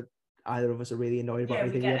of us are, either of us are really annoyed about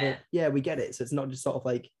anything, we get it. So it's not just sort of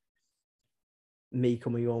like me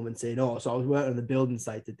coming home and saying, "Oh, so I was working on the building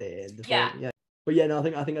site today." And But yeah, no,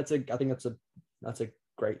 I think that's a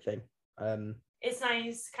great thing. It's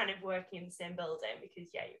nice kind of working in the same building because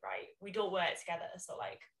you're right, we don't work together, so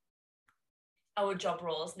like our job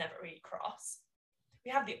roles never really cross.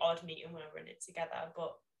 We have the odd meeting when we're in it together,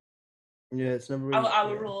 but yeah, it's never really,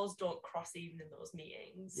 our roles don't cross even in those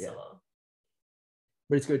meetings. Yeah. So,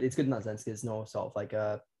 but it's good in that sense because there's no sort of like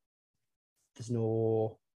there's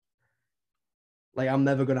no, like, I'm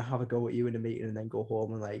never gonna have a go at you in a meeting and then go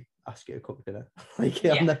home and like ask you to cook dinner, like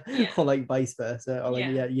or like vice versa, or like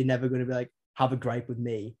you're never gonna be like have a gripe with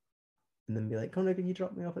me and then be like, "Oh no, can you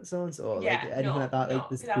drop me off at so and so?" Like anything like that. Like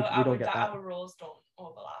we don't get that. Our roles don't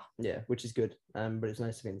overlap. Yeah, which is good. But it's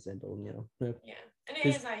nice to be in the same building, you know. Yeah, and it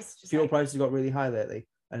is nice. Just fuel prices got really high lately,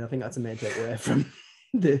 and I think that's a main takeaway from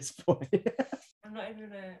this point. I'm not even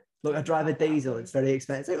gonna look. I drive a diesel. It's very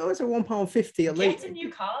expensive. Oh, it's a £1.50 a litre. Get a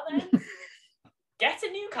new car then. Get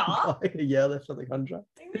a new car. Yeah, left on the contract.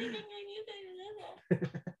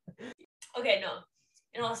 Okay, no.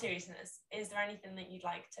 In all seriousness, is there anything that you'd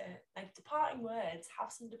like to, like, departing words?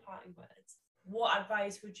 Have some departing words. What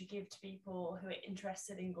advice would you give to people who are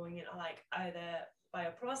interested in going into like either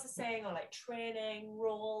bioprocessing or like training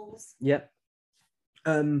roles? Yep.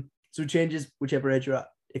 So it changes whichever age you're at.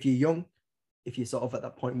 If you're young, if you're sort of at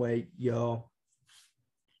that point where you've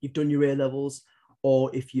done your A levels,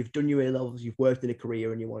 or if you've done your A levels, you've worked in a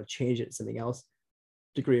career and you want to change it to something else,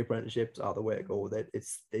 degree apprenticeships are the way to go with it.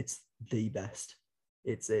 It's the best.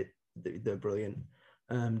 They're brilliant.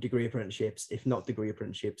 Degree apprenticeships, if not degree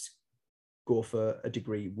apprenticeships, go for a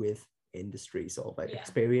degree with industry sort of like Yeah.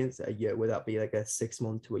 experience a year, whether that be like a 6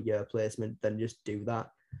 month to a year placement, then just do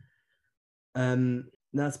that. And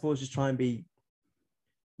I suppose just try and be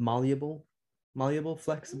malleable,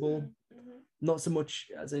 flexible. Mm-hmm. Not so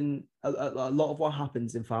much as in a lot of what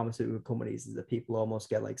happens in pharmaceutical companies is that people almost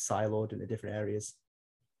get like siloed into different areas,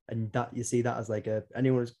 and that you see that as like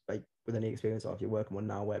anyone who's like with any experience, or if you're working one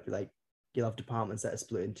now, where it'd be like you'll have departments that are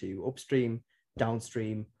split into upstream,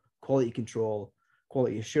 downstream, quality control,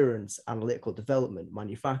 quality assurance, analytical development,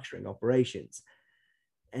 manufacturing, operations,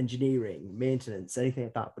 engineering, maintenance, anything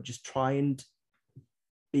like that. But just try and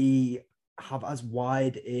have as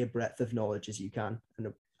wide a breadth of knowledge as you can,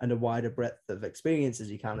 and a wider breadth of experience as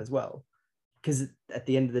you can as well, because at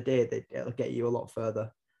the end of the day, it'll get you a lot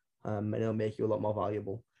further, and it'll make you a lot more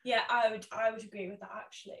valuable. Yeah, I would agree with that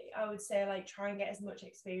actually. I would say like try and get as much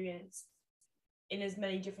experience in as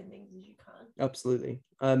many different things as you can. Absolutely.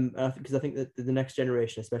 Because I think that the next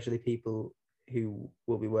generation, especially people who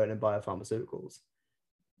will be working in biopharmaceuticals,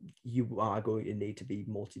 you are going to need to be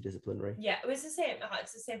multidisciplinary. Yeah, it's the same.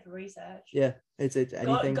 It's the same for research. Yeah, it's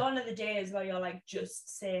anything. Gone are the days where you're like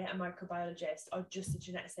just say a microbiologist or just a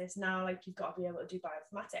geneticist. Now, like you've got to be able to do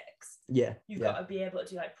bioinformatics. Yeah, you've got to be able to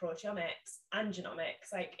do like proteomics and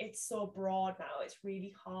genomics. Like it's so broad now. It's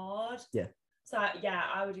really hard. Yeah. So yeah,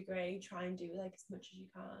 I would agree. Try and do like as much as you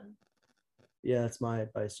can. Yeah, that's my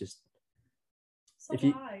advice. Just so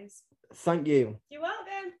wise. Thank you. You're welcome.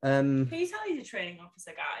 Can you tell he's a training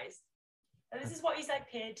officer, guys? And this is what he's like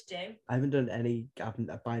paid to do. I haven't done any. I've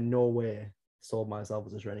by no way sold myself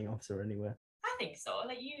as a training officer anywhere. I think so.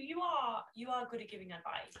 Like you are good at giving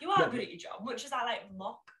advice. You are good at your job. Much as I like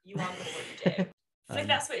mock, you are good at what you do. Flick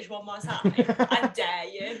that switch one more time. I dare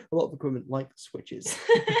you. A lot of equipment like switches.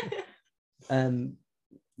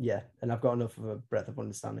 Yeah, and I've got enough of a breadth of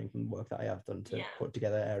understanding from the work that I have done to put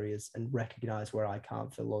together areas and recognize where I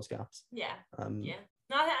can't fill those gaps. Yeah. Yeah.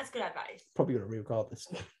 No, I think that's good advice. Probably gonna re-record this.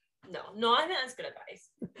 No, I think that's good advice.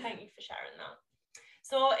 Thank you for sharing that.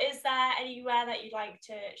 So is there anywhere that you'd like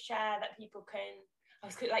to share that people can,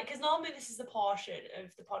 because normally this is a portion of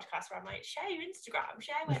the podcast where I'm like, share your Instagram,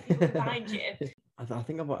 share where people can find you. I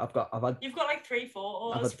think I've had. You've got like 3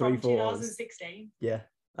 photos from 2016. Yeah.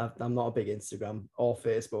 I'm not a big Instagram or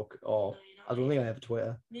Facebook or I don't think I have a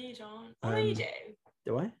Twitter. No, you don't. Oh, no, you do.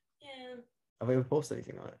 Do I? Yeah. Have I ever posted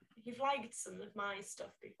anything on it? You've liked some of my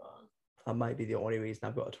stuff before. That might be the only reason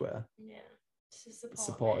I've got a Twitter. Yeah. To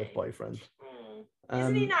supportive boyfriend.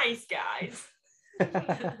 Isn't he nice, guys?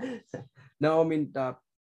 No, I mean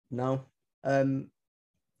no.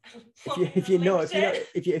 If you know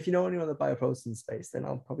anyone in the bioprocessing space, then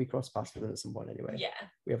I'll probably cross paths with them at some point anyway. Yeah.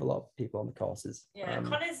 We have a lot of people on the courses. Yeah,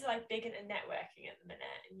 Connor's like big into networking at the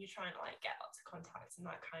minute, and you're trying to like get lots of contacts in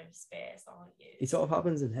that kind of space, aren't you? It sort of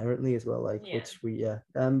happens inherently as well, which we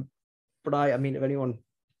but I mean, if anyone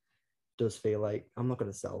does feel like I'm not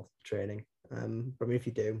going to sell training, but I mean, if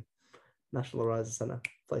you do, National Horizon Centre,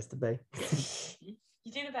 place to be.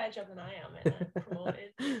 You're doing a better job than I am in promoting.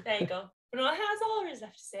 There you go. But no, that's all there is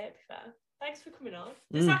left to say, to be fair. Thanks for coming on.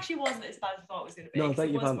 This actually wasn't as bad as I thought it was going to be. No,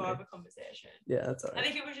 thank you. It was more of a conversation. Yeah, that's all right. I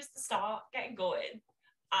think it was just the start, getting going.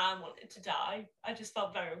 I wanted to die. I just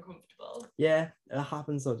felt very uncomfortable. Yeah, it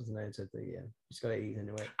happens though, doesn't it? Just got to ease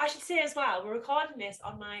into it. I should say as well, we're recording this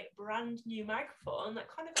on my brand new microphone that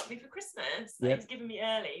Connor got me for Christmas. That he's given me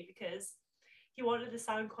early because he wanted the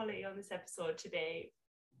sound quality on this episode to be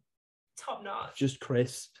top notch. Just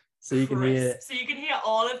crisp. So you can hear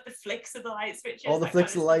all of the flicks of the light switches. All the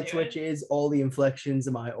flicks of the light switches, all the inflections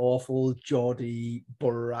of my awful Geordie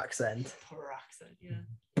Borough accent. Borough accent, yeah.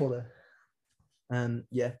 Borough.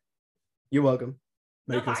 Yeah. You're welcome.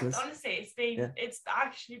 Merry Christmas. Thanks. Honestly, it's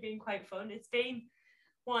actually been quite fun. It's been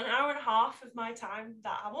 1 hour and a half of my time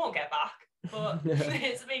that I won't get back, but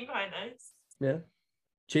it's been quite nice. Yeah.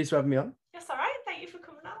 Cheers for having me on. That's all right. Thank you for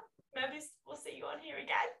coming on. Maybe we'll see you on here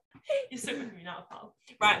again. You're stuck with me now, pal.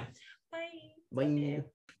 Right. Bye. Bye.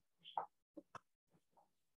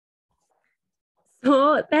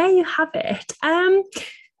 So there you have it.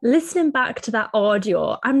 Listening back to that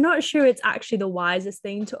audio, I'm not sure it's actually the wisest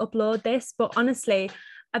thing to upload this, but honestly,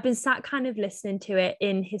 I've been sat kind of listening to it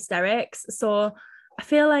in hysterics. So I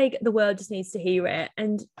feel like the world just needs to hear it.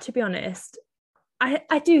 And to be honest,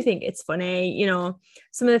 I do think it's funny. You know,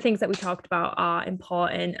 some of the things that we talked about are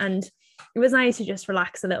important, and it was nice to just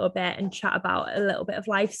relax a little bit and chat about a little bit of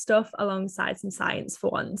life stuff alongside some science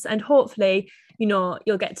for once. And hopefully, you know,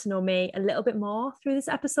 you'll get to know me a little bit more through this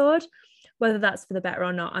episode. Whether that's for the better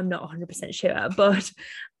or not, I'm not 100% sure. But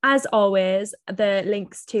as always, the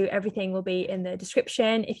links to everything will be in the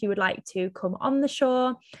description. If you would like to come on the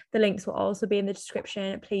show, the links will also be in the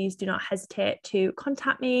description. Please do not hesitate to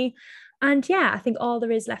contact me. And yeah, I think all there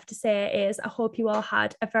is left to say is I hope you all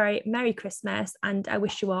had a very Merry Christmas, and I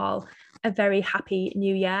wish you all a very happy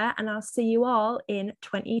New Year, and I'll see you all in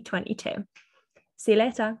 2022. See you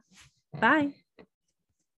later. Bye.